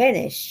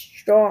diminish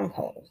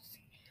strongholds.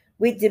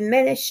 We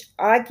diminish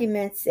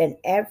arguments and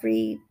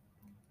every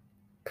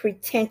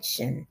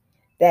pretension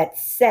that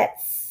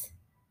sets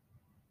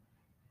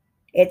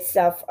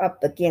itself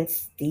up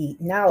against the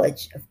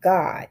knowledge of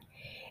God.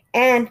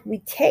 And we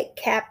take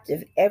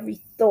captive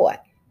every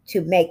thought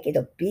to make it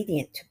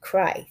obedient to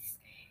Christ.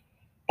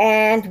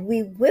 And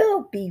we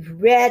will be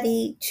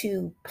ready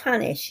to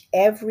punish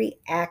every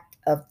act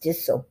of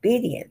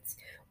disobedience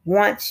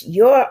once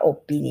your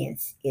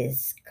obedience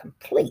is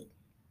complete.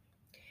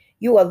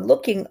 You are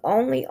looking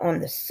only on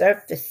the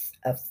surface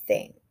of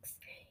things.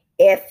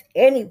 If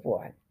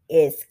anyone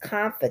is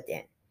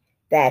confident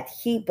that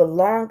he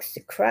belongs to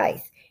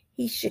Christ,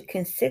 he should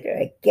consider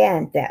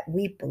again that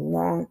we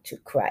belong to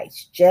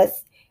Christ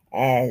just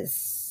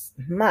as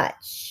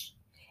much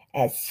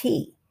as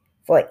he.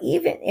 For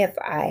even if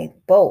I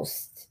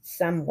boast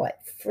somewhat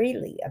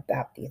freely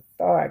about the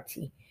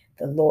authority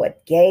the Lord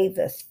gave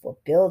us for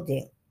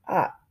building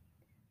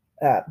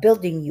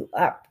you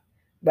up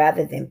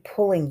rather than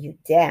pulling you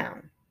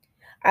down,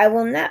 I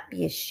will not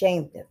be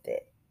ashamed of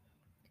it.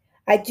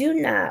 I do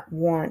not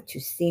want to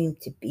seem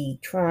to be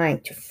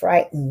trying to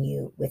frighten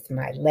you with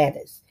my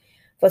letters,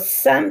 for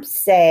some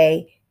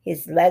say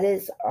his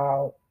letters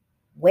are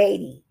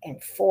weighty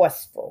and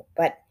forceful,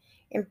 but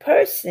in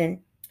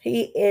person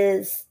he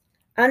is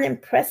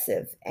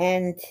unimpressive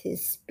and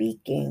his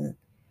speaking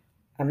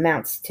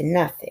amounts to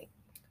nothing.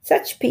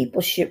 Such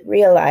people should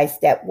realize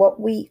that what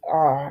we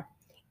are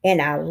in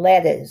our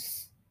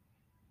letters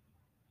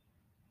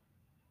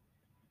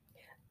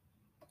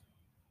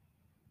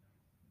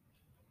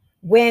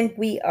when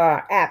we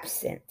are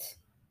absent,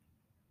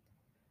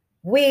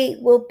 we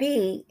will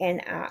be in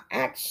our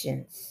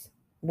actions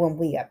when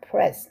we are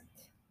present.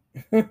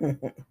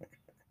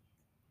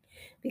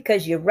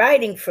 Because you're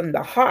writing from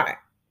the heart,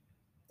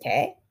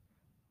 okay?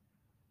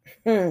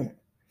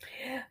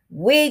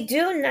 We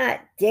do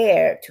not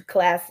dare to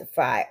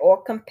classify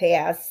or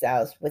compare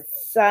ourselves with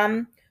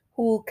some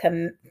who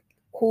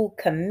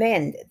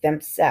commend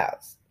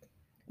themselves.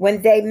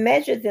 When they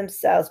measure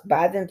themselves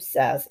by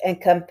themselves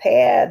and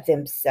compare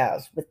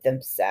themselves with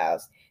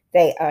themselves,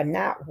 they are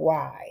not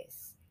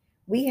wise.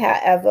 We,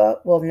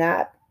 however, will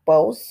not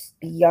boast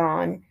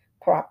beyond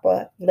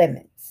proper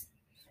limits,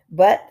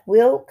 but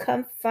will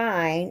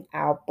confine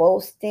our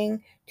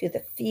boasting to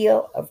the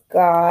field of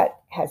God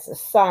has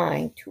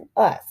assigned to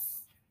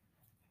us,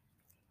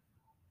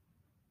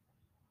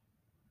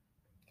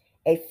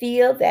 a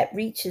field that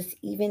reaches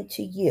even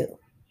to you.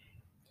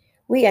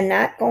 We are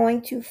not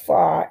going too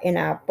far in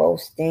our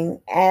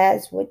boasting,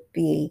 as would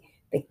be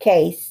the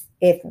case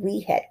if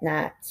we had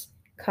not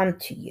come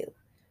to you.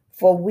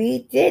 For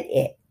we did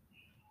it.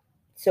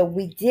 So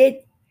we did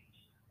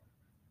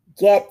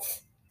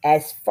get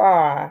as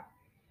far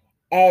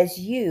as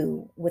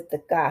you with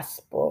the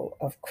gospel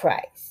of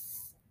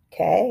Christ.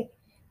 Okay?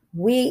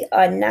 We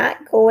are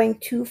not going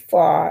too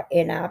far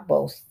in our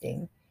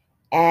boasting,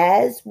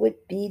 as would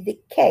be the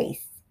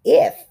case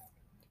if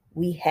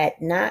we had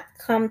not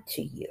come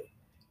to you.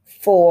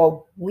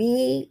 For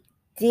we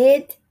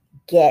did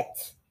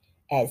get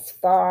as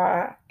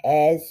far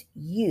as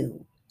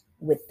you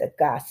with the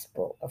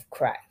gospel of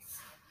Christ.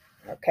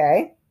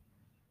 Okay?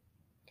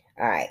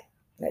 All right,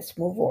 let's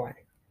move on.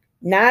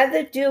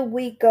 Neither do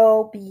we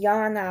go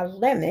beyond our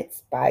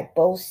limits by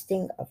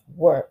boasting of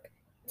work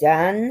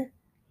done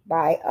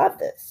by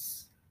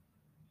others.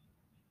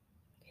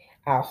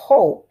 Our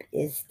hope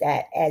is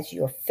that as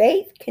your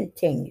faith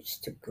continues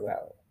to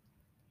grow,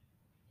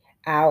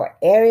 our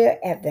area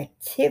of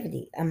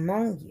activity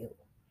among you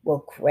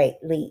will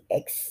greatly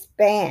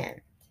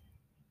expand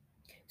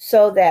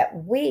so that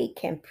we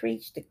can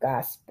preach the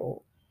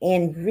gospel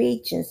in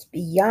regions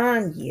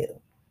beyond you.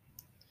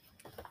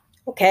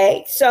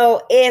 Okay,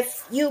 so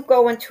if you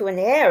go into an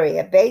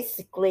area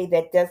basically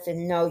that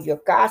doesn't know your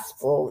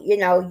gospel,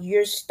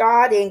 you're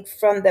starting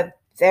from the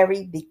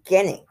very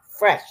beginning,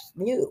 fresh,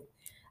 new.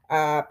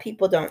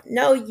 People don't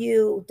know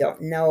you,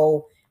 don't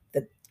know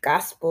the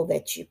gospel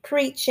that you're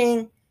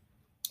preaching.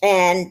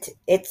 and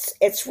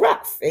it's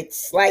rough.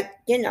 It's like,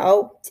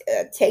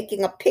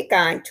 taking a pick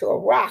iron to a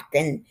rock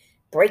and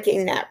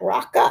breaking that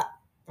rock up.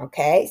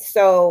 Okay,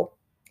 so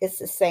it's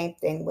the same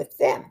thing with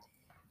them.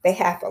 They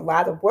have a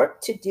lot of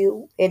work to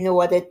do in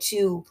order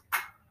to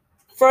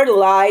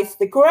fertilize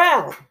the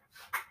ground,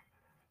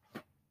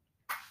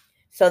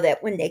 so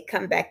that when they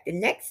come back the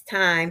next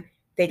time,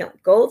 they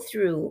don't go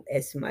through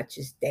as much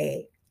as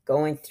they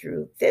going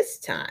through this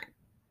time.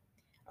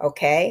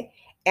 Okay,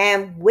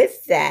 and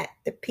with that,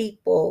 the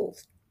people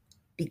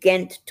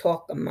begin to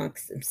talk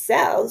amongst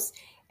themselves,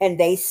 and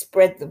they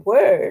spread the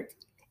word,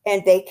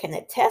 and they can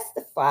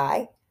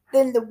testify.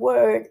 Then the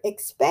word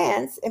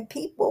expands and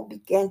people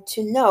begin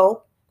to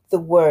know the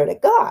word of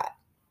God.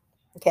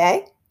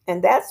 Okay,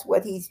 and that's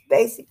what he's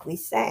basically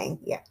saying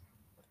here.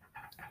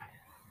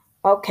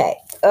 Okay,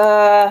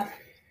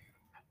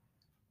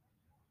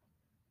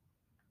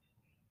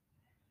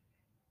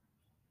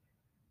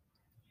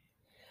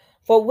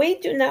 for we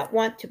do not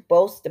want to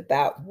boast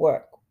about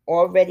work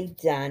already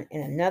done uh,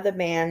 in another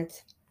man's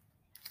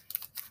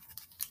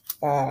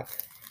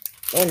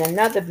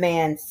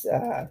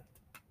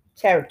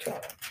territory.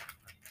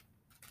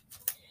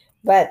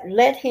 But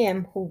let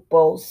him who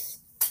boasts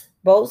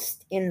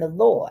boast in the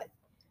Lord.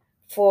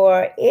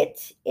 For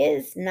it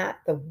is not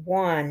the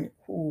one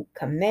who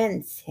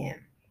commends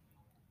him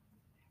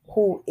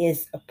who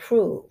is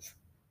approved,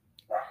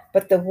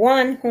 but the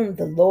one whom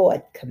the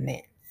Lord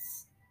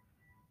commends.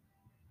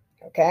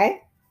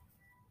 Okay?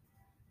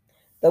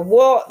 The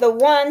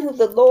one who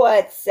the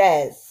Lord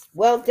says,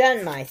 "Well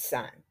done, my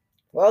son.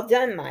 Well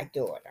done, my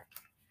daughter."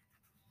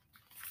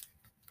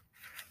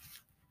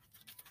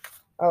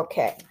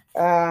 Okay.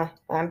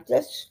 I'm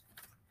just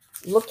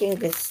looking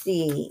to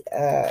see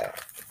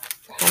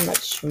how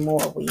much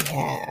more we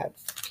have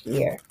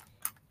here.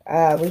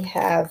 We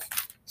have,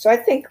 so I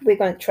think we're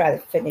going to try to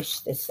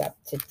finish this up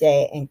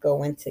today and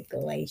go into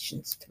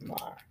Galatians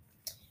tomorrow.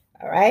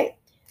 All right.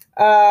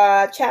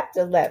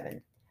 Chapter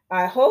 11.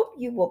 I hope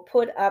you will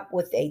put up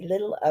with a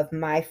little of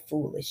my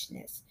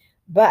foolishness,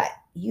 but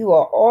you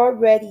are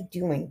already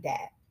doing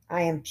that.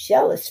 I am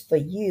jealous for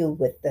you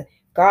with the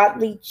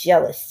godly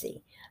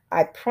jealousy.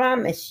 I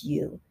promise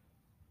you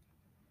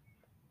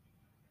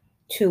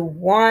to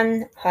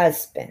one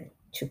husband,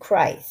 to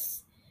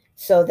Christ,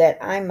 so that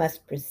I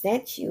must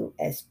present you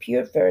as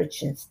pure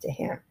virgins to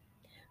him.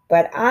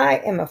 But I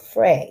am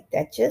afraid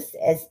that just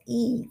as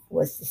Eve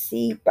was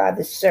deceived by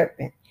the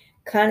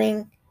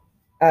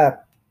uh,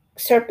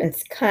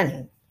 serpent's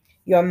cunning,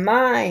 your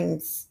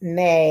minds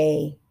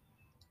may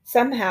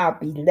somehow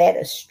be led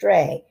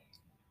astray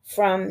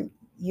from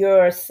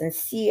your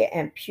sincere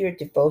and pure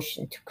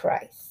devotion to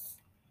Christ.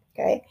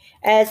 Okay,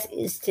 as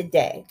is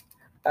today.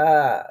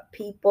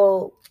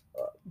 People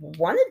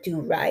want to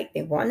do right.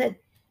 They want to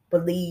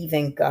believe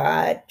in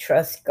God,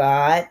 trust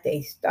God.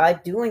 They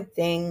start doing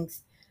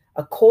things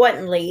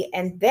accordingly,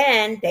 and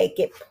then they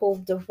get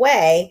pulled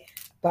away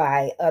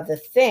by other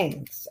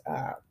things.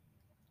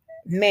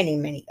 Many,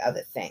 many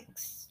other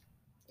things.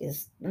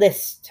 Is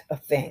list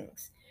of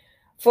things.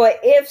 For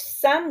if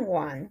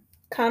someone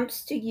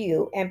comes to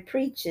you and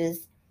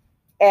preaches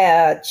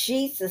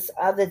Jesus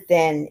other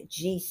than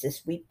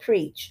Jesus we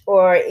preach,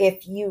 or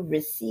if you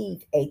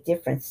receive a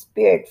different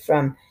spirit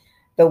from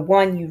the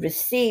one you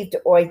received,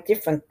 or a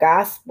different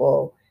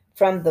gospel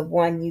from the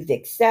one you've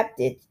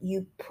accepted,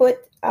 you put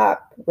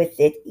up with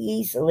it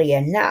easily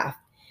enough.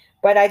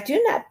 But I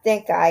do not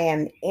think I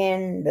am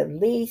in the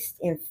least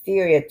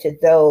inferior to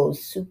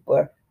those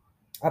super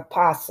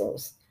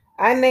apostles.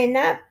 I may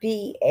not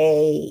be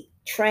a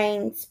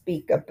trained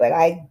speaker, but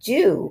I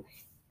do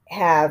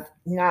have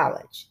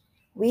knowledge.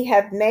 We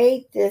have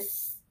made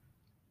this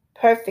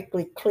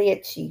perfectly clear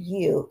to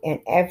you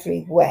in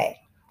every way.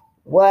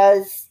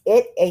 Was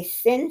it a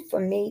sin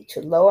for me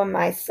to lower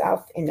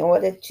myself in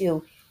order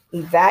to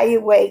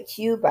evaluate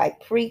you by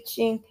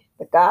preaching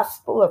the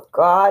gospel of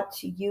God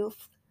to you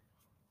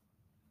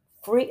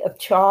free of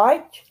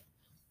charge?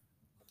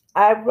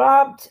 I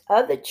robbed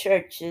other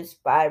churches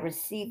by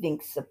receiving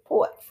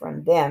support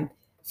from them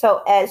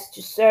so as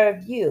to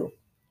serve you.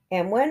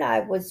 And when I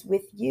was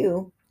with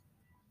you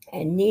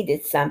and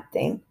needed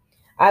something,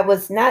 I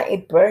was not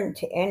a burden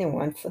to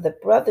anyone, for the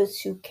brothers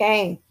who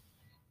came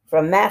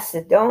from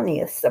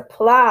Macedonia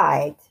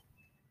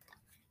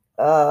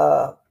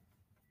uh,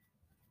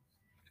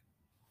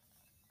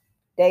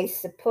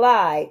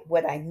 supplied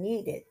what I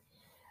needed.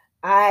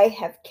 I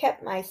have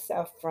kept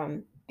myself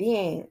from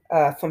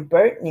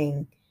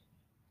burdening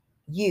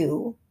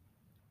you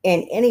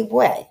in any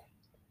way.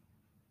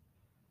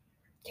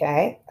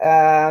 Okay.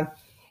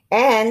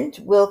 And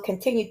will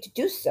continue to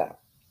do so.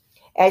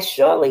 As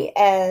surely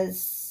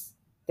as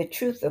the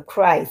truth of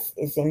Christ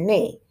is in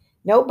me,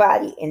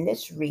 nobody in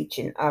this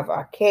region of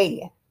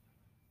Arcadia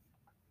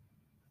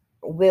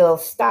will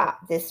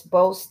stop this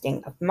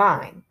boasting of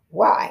mine.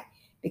 Why?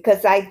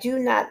 Because I do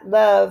not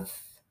love,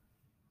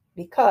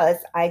 because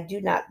I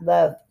do not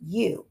love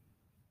you.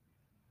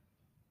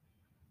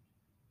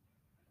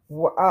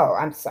 Oh,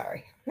 I'm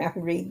sorry.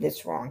 I'm reading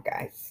this wrong,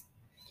 guys.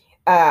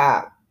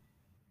 Uh,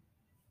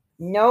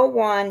 No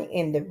one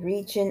in the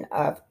region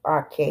of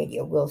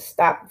Arcadia will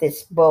stop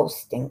this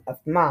boasting of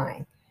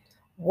mine.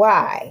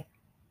 Why?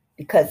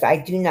 Because I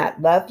do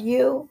not love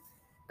you?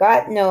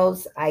 God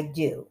knows I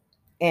do.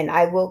 And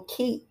I will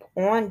keep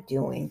on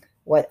doing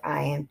what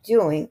I am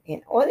doing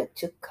in order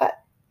to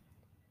cut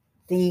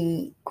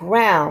the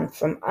ground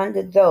from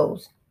under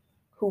those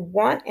who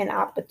want an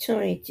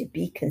opportunity to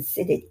be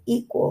considered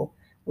equal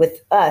with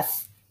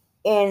us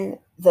in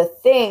the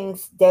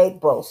things they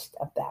boast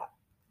about.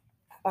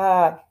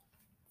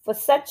 For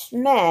such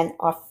men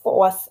are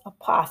false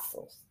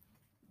apostles,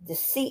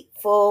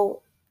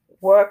 deceitful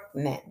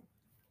workmen,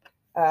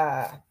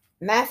 uh,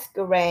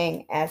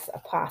 masquerading as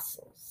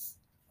apostles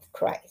of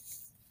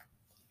Christ.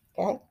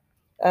 Okay?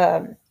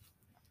 Um,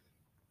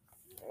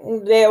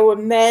 there were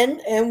men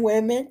and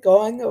women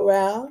going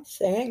around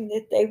saying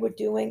that they were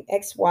doing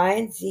X, Y,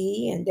 and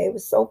Z, and they were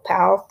so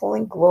powerful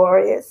and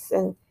glorious,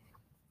 and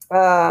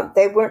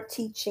they weren't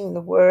teaching the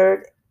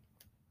word,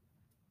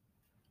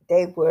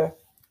 they were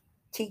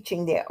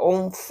teaching their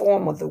own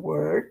form of the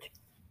word.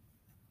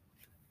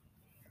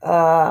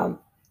 Um,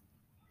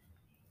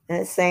 at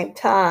the same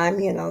time,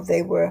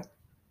 they were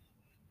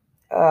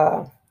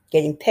uh,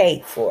 getting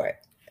paid for it.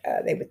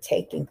 They were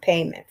taking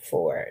payment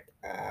for it.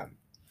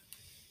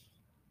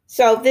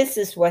 So this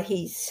is what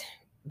he's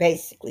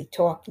basically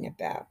talking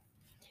about.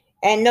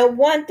 And no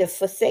wonder,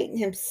 for Satan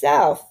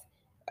himself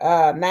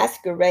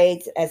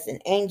masquerades as an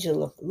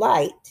angel of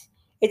light.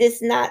 It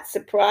is not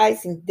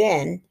surprising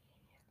then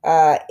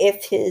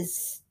if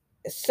his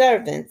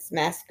servants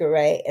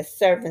masquerade as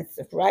servants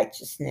of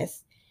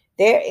righteousness,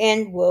 their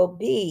end will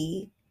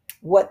be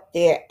what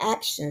their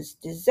actions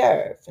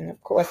deserve. And of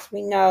course,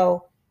 we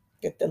know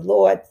that the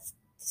Lord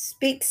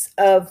speaks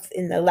of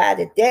in the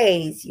latter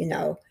days,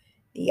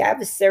 the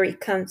adversary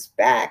comes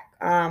back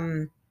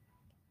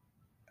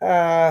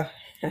uh,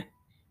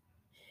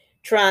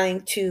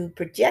 trying to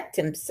project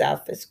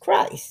himself as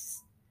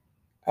Christ,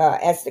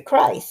 as the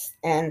Christ.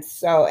 And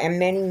so, and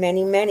many,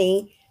 many,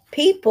 many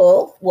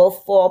people will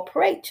fall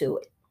prey to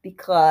it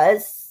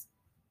because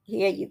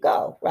here you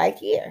go, right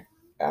here.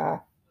 Uh,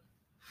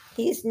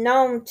 he's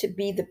known to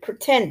be the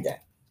pretender,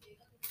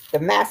 the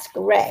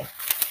masquerade.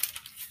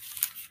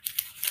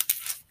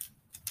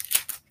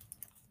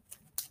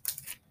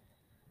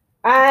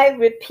 I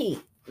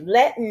repeat,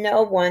 let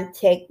no one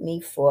take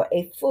me for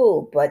a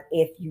fool, but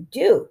if you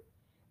do,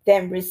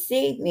 then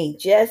receive me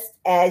just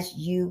as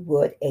you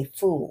would a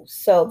fool,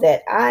 so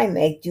that I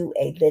may do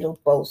a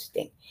little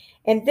boasting.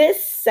 And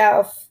this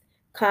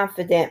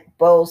self-confident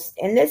boast,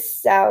 and this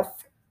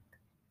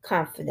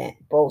self-confident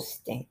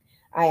boasting,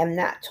 I am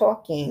not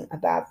talking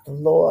about the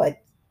Lord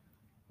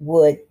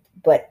would,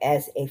 but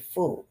as a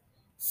fool.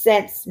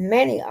 Since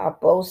many are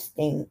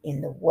boasting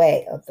in the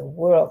way of the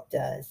world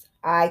does,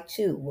 I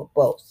too will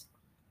boast.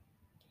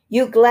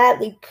 You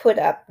gladly put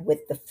up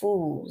with the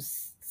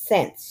fools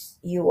since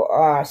you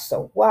are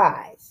so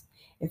wise.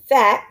 In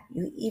fact,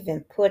 you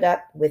even put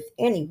up with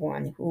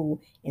anyone who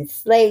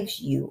enslaves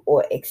you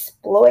or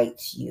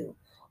exploits you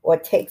or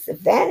takes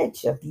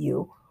advantage of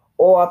you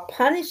or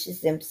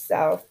punishes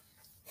himself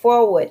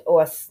forward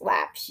or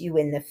slaps you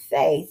in the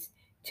face.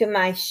 To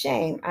my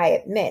shame, I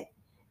admit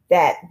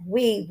that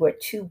we were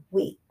too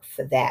weak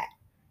for that.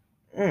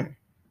 Mm,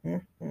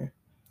 mm, mm.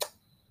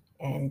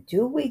 And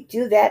do we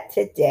do that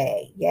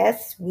today?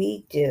 Yes,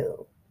 we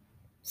do.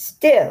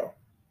 Still,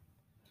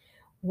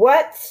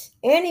 what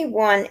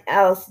anyone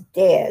else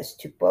dares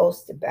to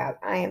boast about,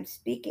 I am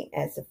speaking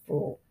as a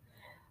fool,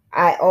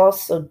 I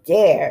also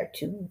dare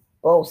to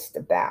boast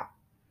about.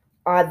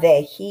 Are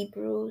they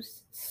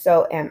Hebrews?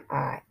 So am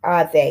I.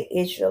 Are they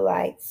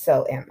Israelites?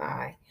 So am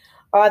I.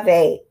 Are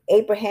they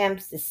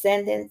Abraham's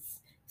descendants?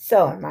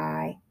 So am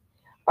I.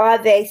 Are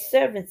they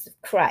servants of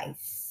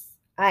Christ?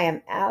 I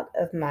am out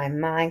of my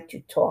mind to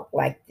talk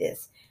like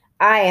this.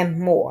 I am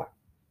more.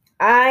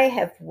 I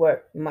have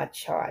worked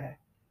much harder,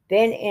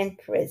 been in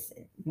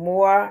prison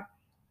more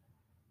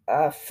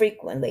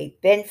frequently,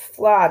 been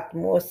flogged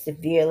more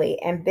severely,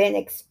 and been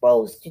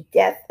exposed to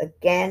death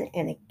again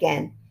and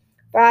again.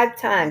 5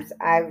 times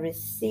I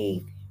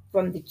received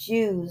from the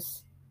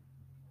Jews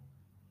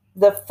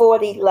the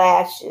 40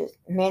 lashes,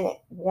 minute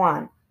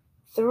one.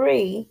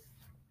 3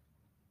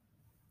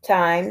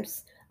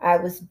 times I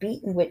was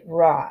beaten with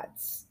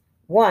rods.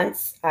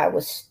 Once I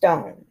was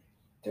stoned.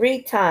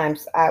 3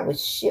 times I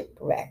was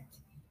shipwrecked.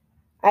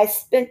 I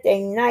spent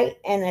a night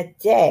and a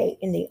day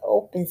in the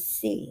open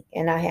sea,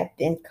 and I have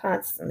been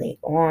constantly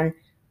on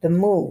the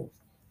move.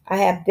 I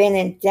have been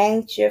in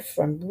danger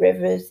from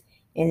rivers,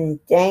 in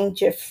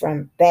danger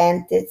from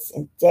bandits,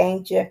 in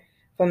danger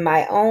from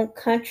my own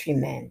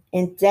countrymen,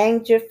 in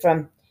danger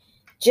from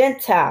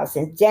Gentiles,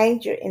 in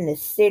danger in the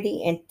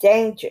city, in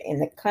danger in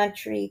the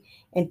country,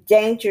 in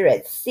danger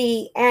at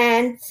sea,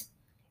 and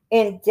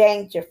in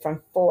danger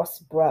from false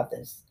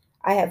brothers.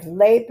 I have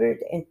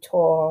labored and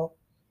toiled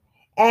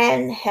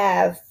and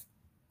have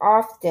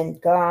often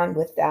gone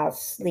without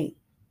sleep.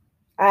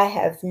 I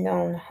have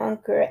known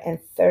hunger and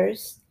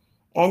thirst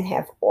and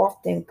have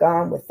often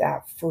gone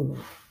without food.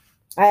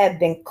 I have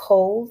been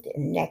cold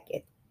and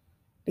naked.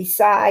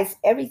 Besides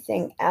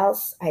everything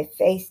else, I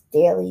face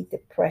daily the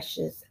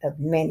pressures of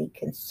many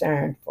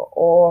concerned for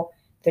all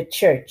the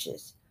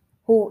churches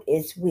who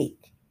is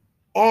weak,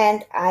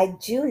 and I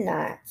do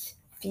not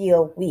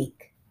feel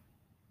weak,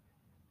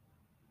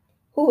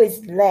 who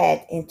is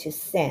led into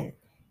sin,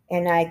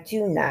 and I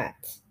do not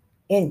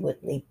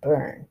inwardly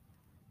burn.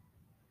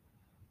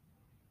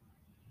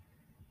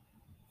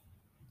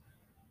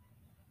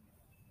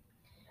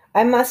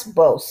 I must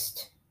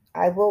boast.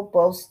 I will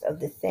boast of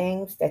the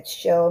things that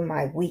show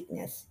my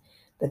weakness.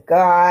 The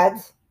God,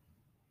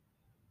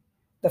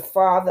 the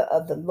Father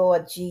of the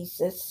Lord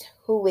Jesus,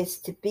 who is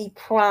to be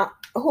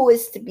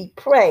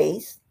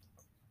praised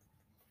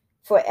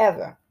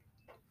forever,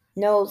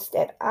 knows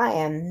that I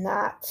am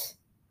not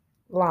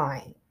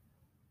lying.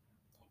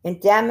 And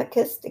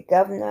Damascus, the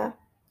governor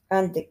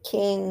under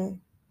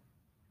King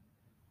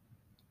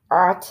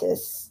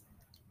Artus,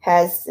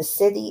 has the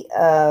city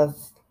of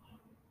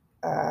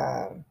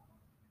uh,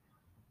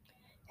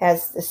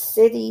 has the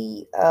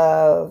city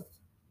of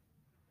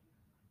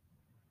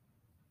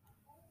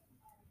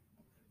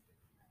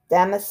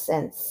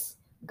Damascus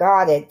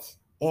guarded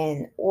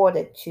in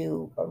order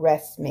to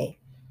arrest me.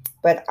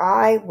 But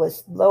I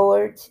was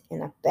lowered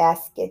in a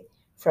basket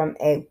from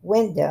a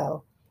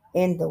window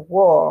in the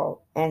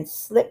wall and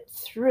slipped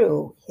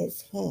through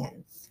his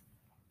hands.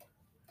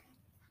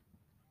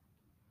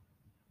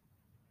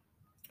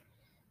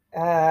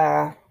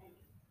 Uh,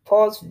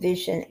 Paul's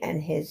vision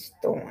and his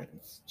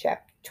thorns,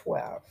 chapter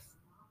 12.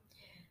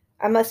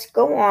 I must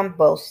go on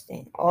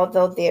boasting,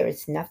 although there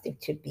is nothing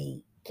to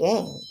be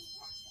gained.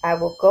 I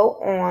will go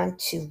on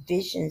to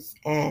visions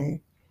and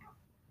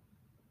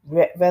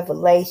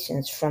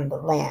revelations from the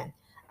land.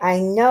 I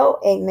know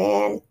a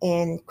man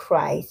in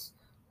Christ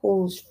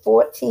whose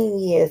 14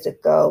 years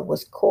ago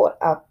was caught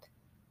up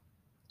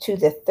to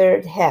the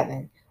third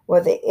heaven.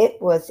 Whether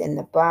it was in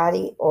the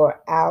body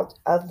or out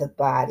of the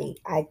body,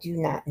 I do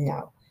not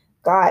know.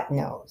 God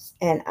knows.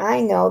 And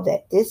I know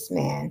that this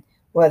man,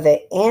 whether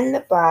in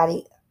the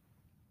body,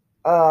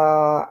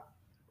 uh,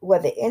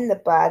 whether in the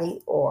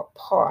body or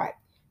apart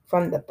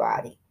from the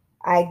body,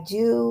 I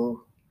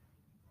do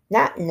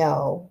not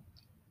know,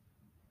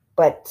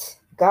 but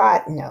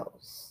God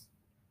knows,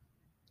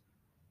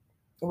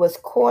 was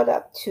caught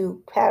up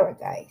to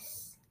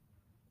paradise.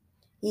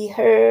 He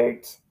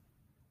heard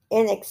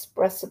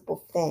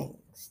inexpressible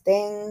things,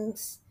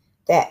 things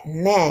that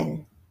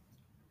man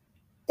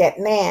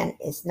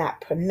is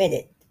not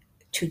permitted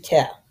to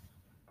tell.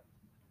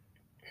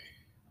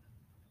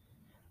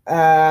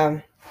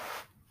 Um,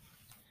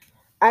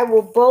 I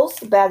will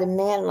boast about a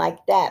man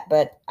like that,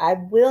 but I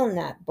will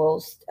not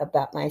boast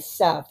about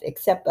myself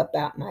except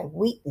about my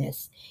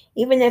weakness.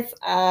 Even if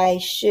I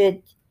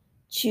should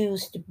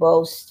choose to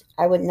boast,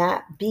 I would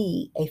not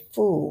be a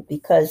fool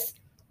because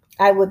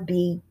I would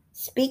be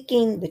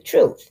speaking the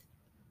truth.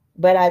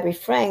 But I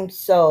refrain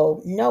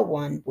so no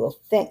one will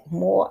think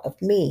more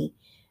of me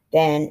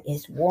than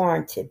is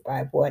warranted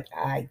by what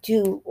I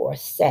do or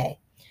say.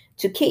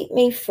 To keep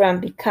me from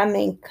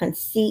becoming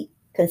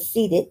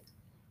conceited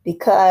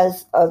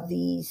because of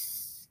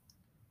these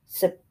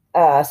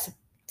uh,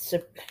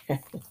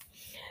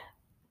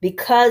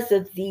 because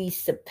of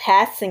these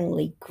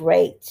surpassingly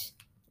great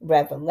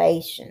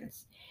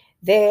revelations,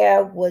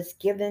 there was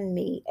given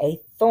me a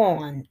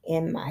thorn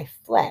in my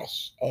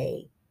flesh,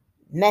 a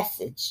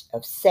message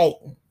of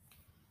Satan,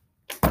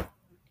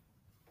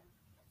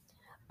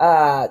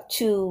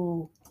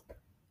 to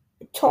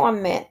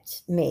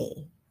torment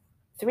me.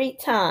 Three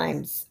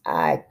times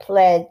I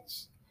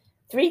pledged,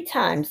 3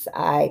 times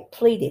I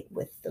pleaded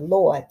with the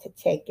Lord to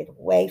take it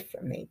away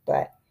from me,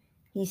 but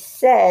he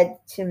said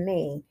to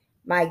me,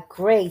 my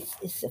grace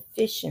is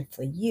sufficient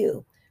for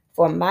you,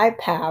 for my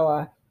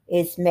power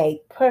is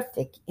made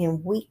perfect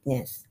in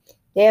weakness.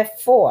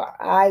 Therefore,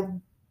 I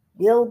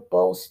will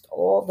boast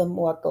all the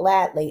more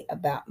gladly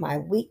about my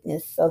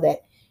weakness so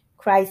that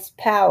Christ's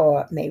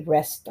power may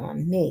rest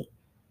on me.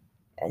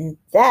 And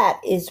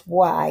that is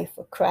why,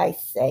 for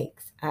Christ's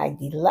sakes, I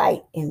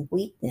delight in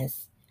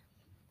weakness,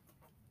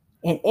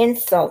 in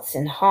insults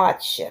and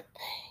hardship,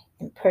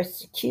 in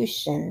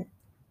persecution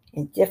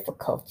and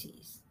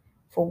difficulties.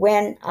 For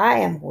when I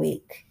am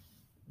weak,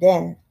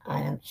 then I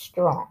am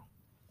strong.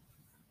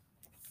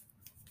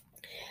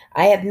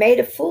 I have made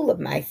a fool of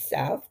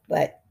myself,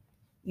 but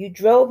you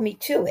drove me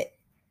to it.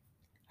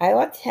 I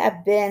ought to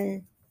have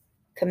been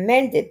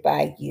commended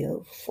by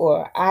you,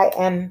 for I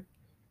am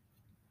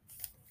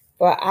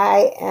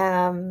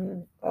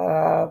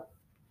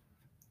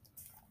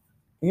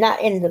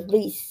not in the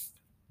least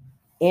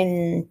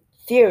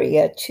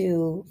inferior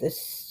to the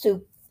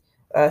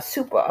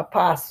super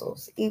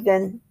apostles,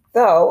 even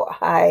though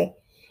I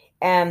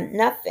am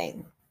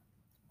nothing.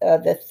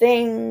 The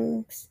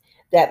things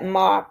that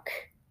mark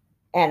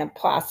an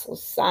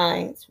apostle's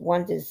signs,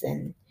 wonders,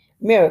 and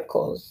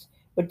miracles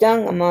were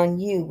done among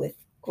you with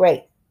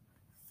great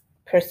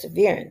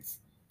perseverance.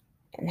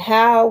 And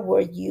how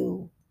were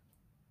you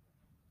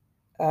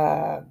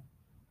uh,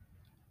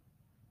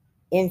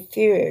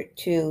 inferior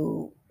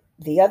to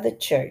the other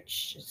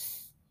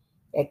churches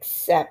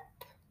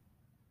except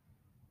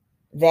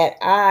that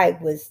I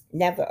was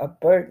never a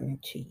burden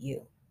to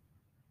you.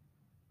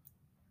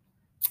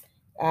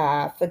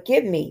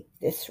 Forgive me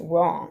this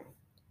wrong.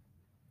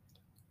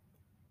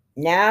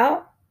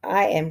 Now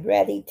I am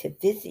ready to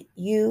visit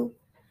you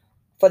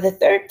for the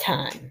third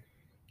time,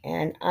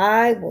 and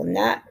I will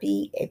not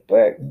be a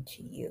burden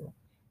to you,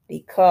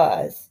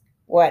 because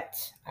what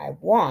I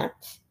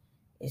want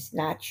is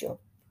not your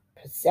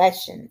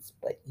possessions,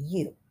 but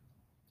you.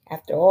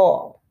 After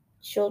all,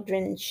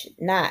 children should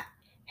not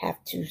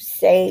have to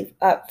save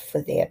up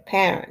for their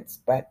parents,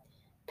 but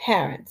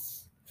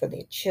parents for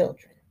their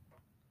children.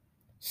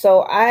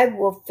 So I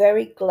will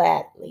very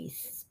gladly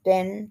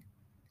send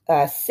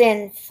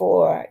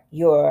for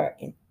your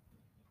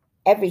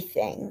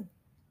everything.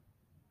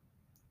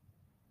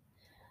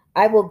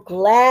 I will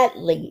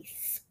gladly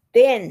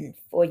spend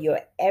for your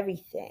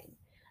everything.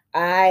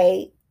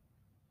 I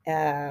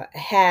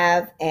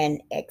have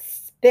and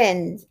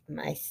expend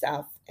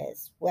myself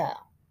as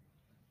well.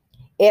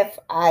 If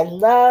I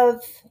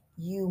love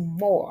you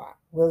more,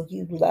 will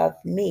you love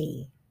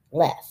me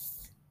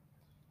less?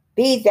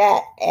 Be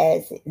that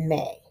as it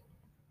may,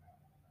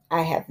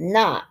 I have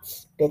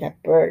not been a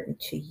burden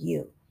to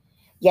you.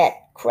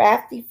 Yet,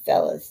 crafty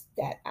fellows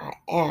that I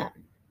am,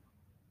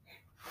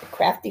 the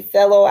crafty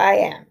fellow I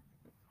am,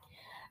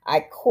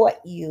 I caught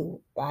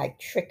you by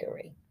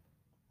trickery.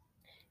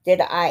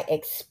 Did I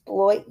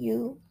exploit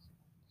you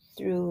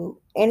through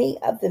any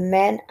of the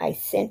men I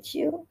sent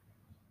you?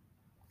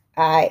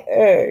 I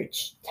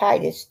urged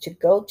Titus to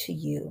go to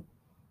you,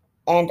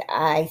 and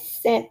I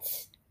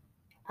sent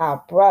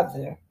our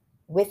brother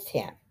with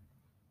him.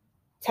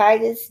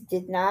 Titus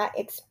did not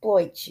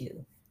exploit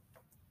you,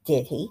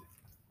 did he?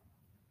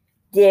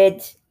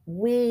 Did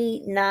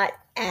we not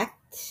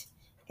act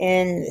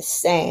in the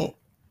same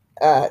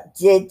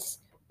did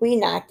we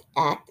not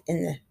act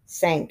in the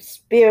same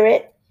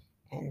spirit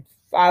and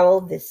follow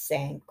the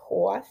same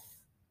course?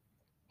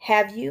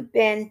 Have you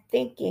been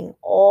thinking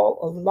all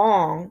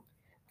along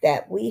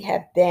that we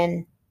have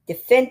been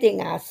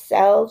defending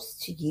ourselves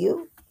to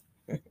you?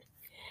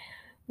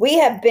 We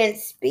have been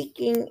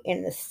speaking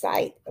in the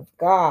sight of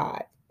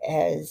God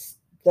as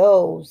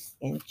those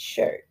in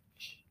church.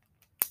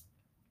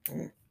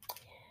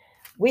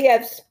 We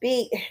have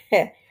speak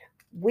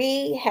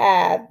we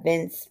have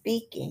been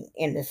speaking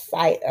in the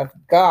sight of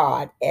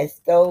God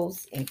as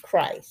those in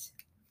Christ.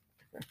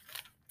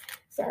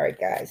 Sorry,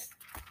 guys.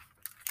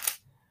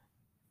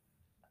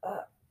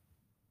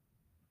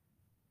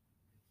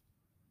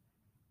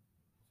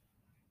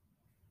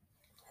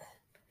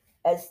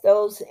 As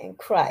those in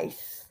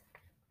Christ.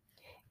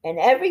 And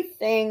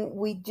everything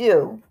we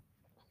do,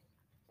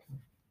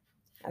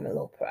 I'm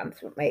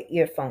with my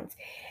earphones.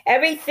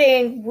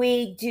 Everything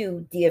we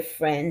do, dear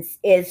friends,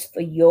 is for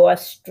your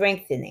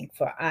strengthening.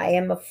 For I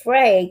am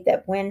afraid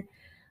that when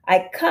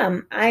I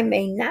come, I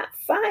may not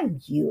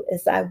find you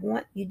as I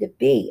want you to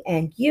be,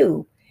 and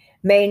you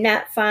may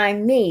not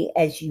find me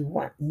as you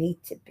want me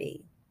to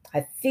be.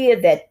 I fear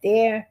that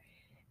there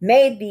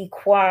may be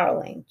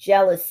quarreling,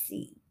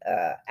 jealousy,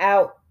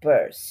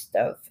 outbursts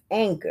of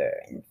anger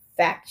and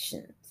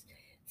factions,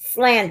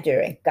 slander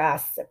and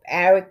gossip,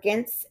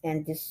 arrogance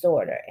and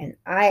disorder. And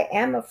I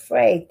am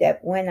afraid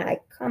that when I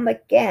come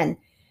again,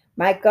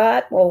 my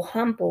God will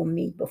humble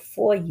me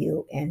before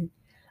you, and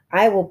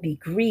I will be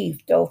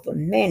grieved over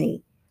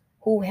many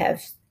who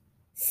have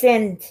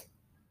sinned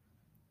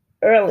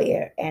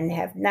earlier and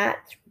have not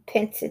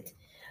repented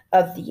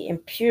of the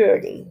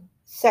impurity,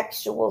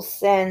 sexual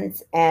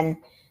sins, and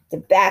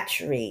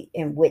debauchery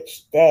in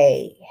which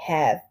they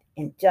have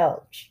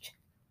indulged.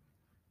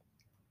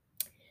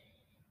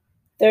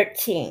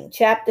 13,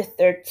 chapter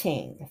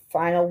 13,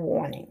 final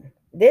warning.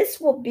 This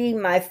will be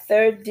my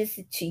third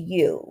visit to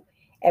you.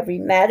 Every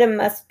matter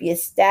must be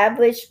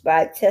established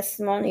by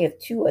testimony of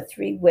 2 or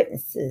 3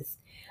 witnesses.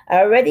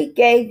 I already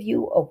gave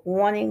you a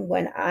warning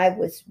when I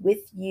was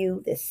with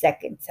you the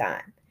second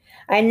time.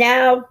 I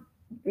now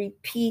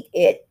repeat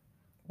it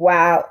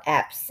while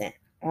absent.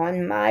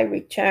 On my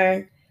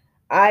return,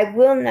 I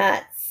will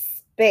not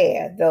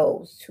spare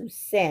those who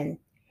sinned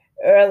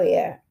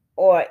earlier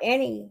or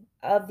any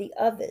of the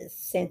others,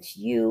 since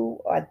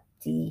you are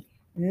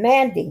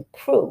demanding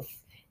proof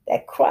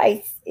that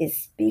Christ is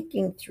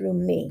speaking through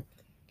me.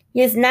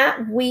 He is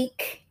not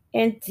weak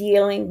in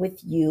dealing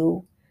with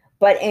you,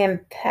 but is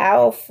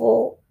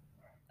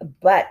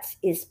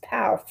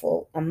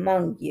powerful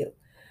among you.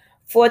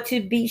 For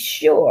to be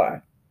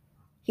sure,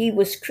 he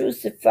was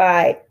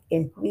crucified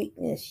in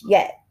weakness,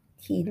 yet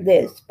he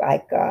lives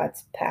by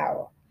God's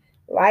power.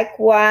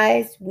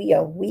 Likewise, we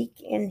are weak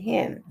in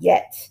him,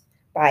 yet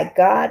by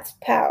God's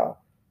power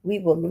we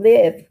will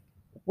live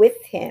with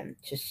him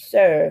to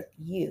serve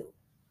you.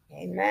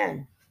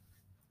 Amen.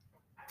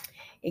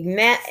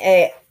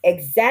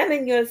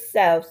 Examine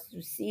yourselves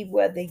to see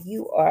whether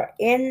you are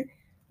in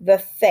the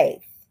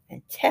faith,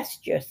 and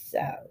test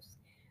yourselves.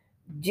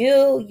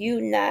 Do you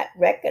not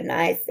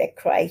recognize that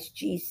Christ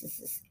Jesus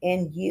is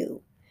in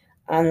you?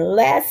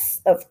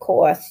 Unless, of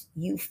course,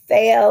 you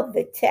fail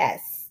the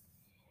test.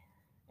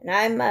 And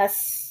I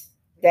must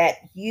that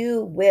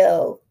you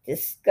will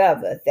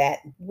discover that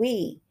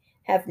we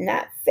have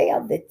not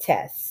failed the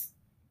test.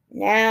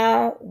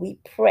 Now we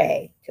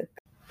pray to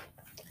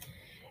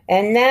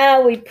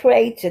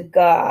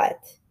God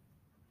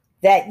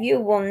that you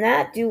will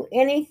not do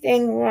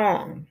anything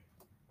wrong.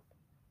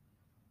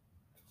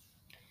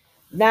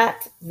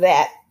 Not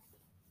that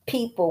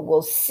people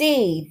will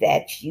see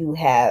that you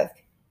have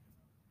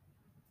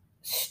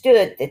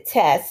stood the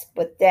test,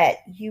 but that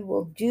you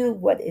will do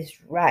what is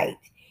right,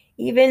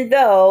 even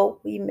though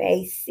we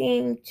may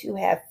seem to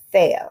have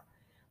failed.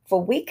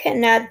 For we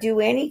cannot do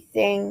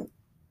anything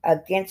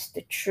against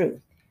the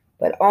truth,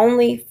 but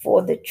only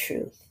for the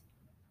truth.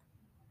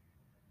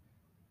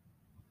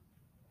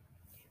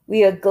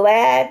 We are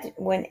glad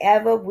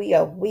whenever we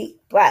are weak,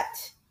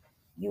 but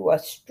you are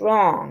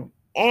strong,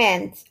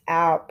 and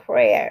our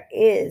prayer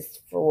is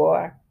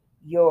for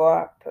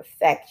your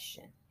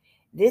perfection.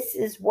 This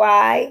is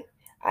why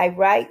I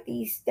write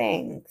these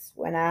things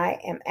when I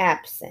am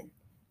absent,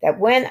 that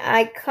when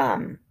I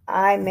come,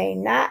 I may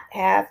not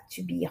have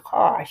to be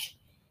harsh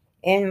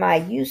in my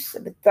use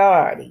of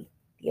authority,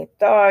 the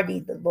authority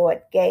the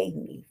Lord gave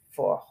me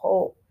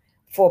for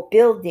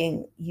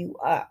building you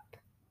up,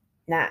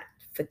 not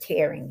for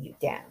tearing you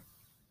down.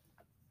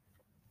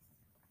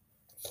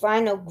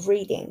 Final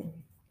greeting.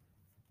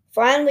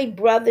 Finally,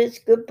 brothers,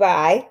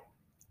 goodbye.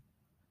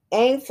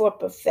 Aim for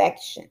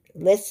perfection.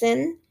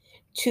 Listen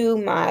to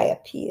my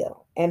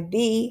appeal and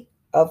be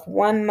of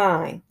one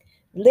mind.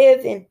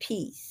 Live in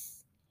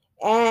peace,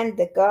 and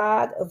the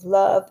God of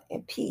love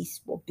and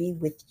peace will be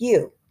with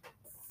you.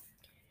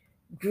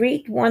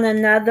 Greet one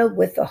another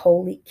with a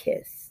holy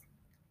kiss.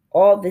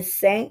 All the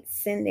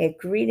saints send their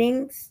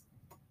greetings.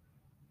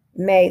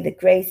 May the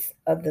grace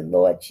of the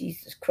Lord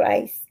Jesus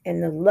Christ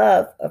and the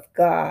love of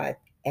God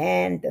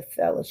and the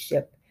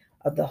fellowship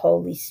of the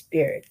Holy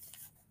Spirit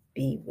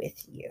be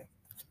with you.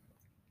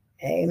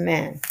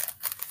 Amen.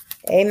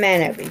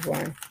 Amen,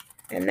 everyone.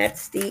 And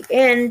that's the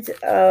end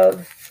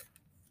of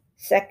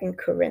 2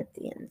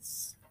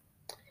 Corinthians.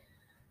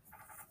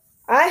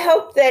 I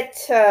hope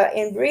that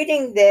in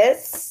reading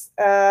this,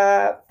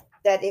 that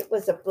it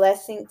was a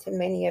blessing to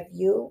many of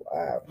you.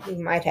 You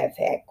might have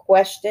had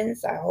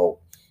questions. I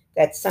hope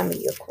that some of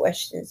your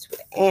questions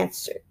were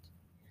answered.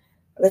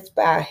 Let's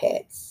bow our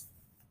heads.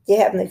 Dear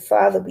Heavenly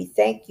Father, we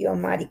thank you,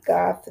 Almighty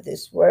God, for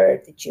this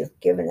word that you've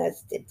given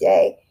us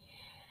today.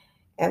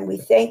 And we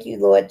thank you,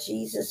 Lord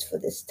Jesus, for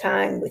this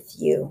time with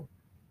you.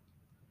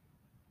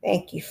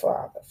 Thank you,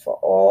 Father, for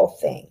all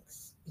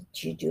things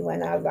that you do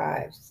in our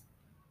lives.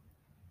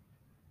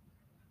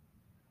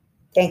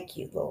 Thank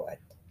you, Lord,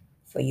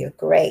 for your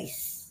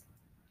grace,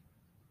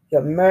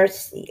 your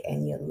mercy,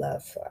 and your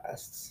love for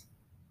us.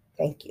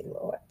 Thank you,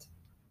 Lord.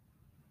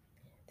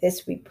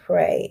 This we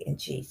pray in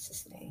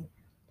Jesus' name.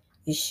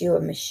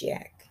 Yeshua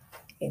Mashiach.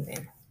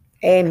 Amen.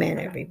 Amen,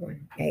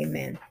 everyone.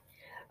 Amen.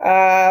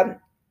 For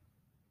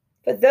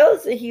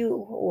those of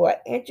you who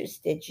are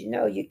interested,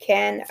 you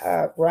can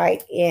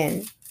write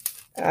in.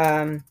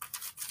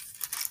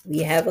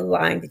 We have a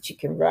line that you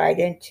can write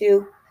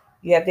into.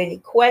 If you have any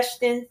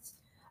questions,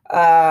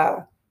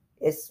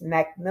 it's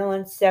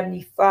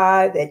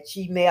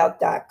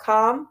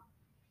macmillan75@gmail.com.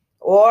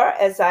 Or,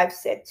 as I've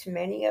said to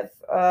many of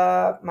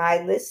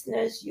my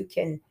listeners, you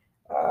can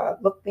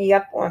look me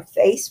up on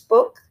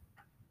Facebook.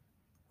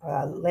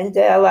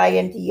 Linda,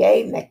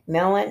 Linda,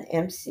 McMillan,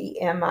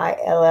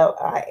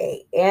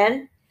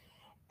 McMillian.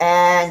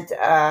 And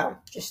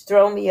just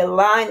throw me a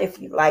line if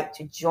you'd like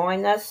to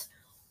join us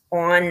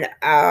on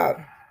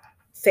our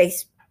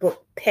Facebook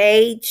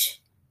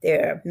page.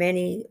 There are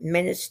many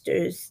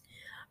ministers,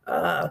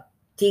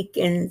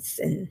 deacons,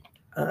 and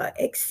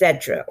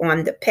etc.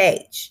 on the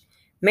page.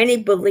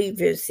 Many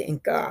believers in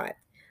God.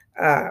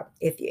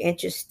 If you're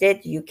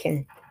interested, you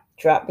can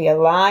drop me a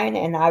line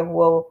and I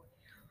will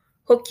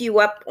hook you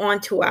up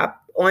onto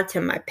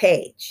my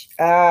page.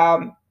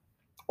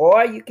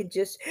 Or you can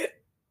just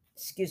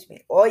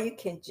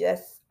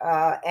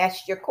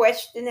ask your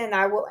question and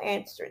I will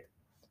answer it,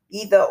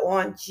 either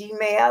on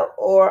Gmail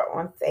or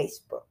on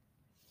Facebook.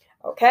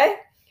 Okay?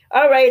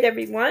 All right,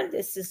 everyone.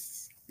 This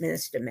is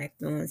Minister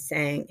McMillan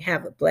saying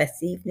have a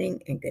blessed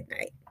evening and good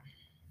night.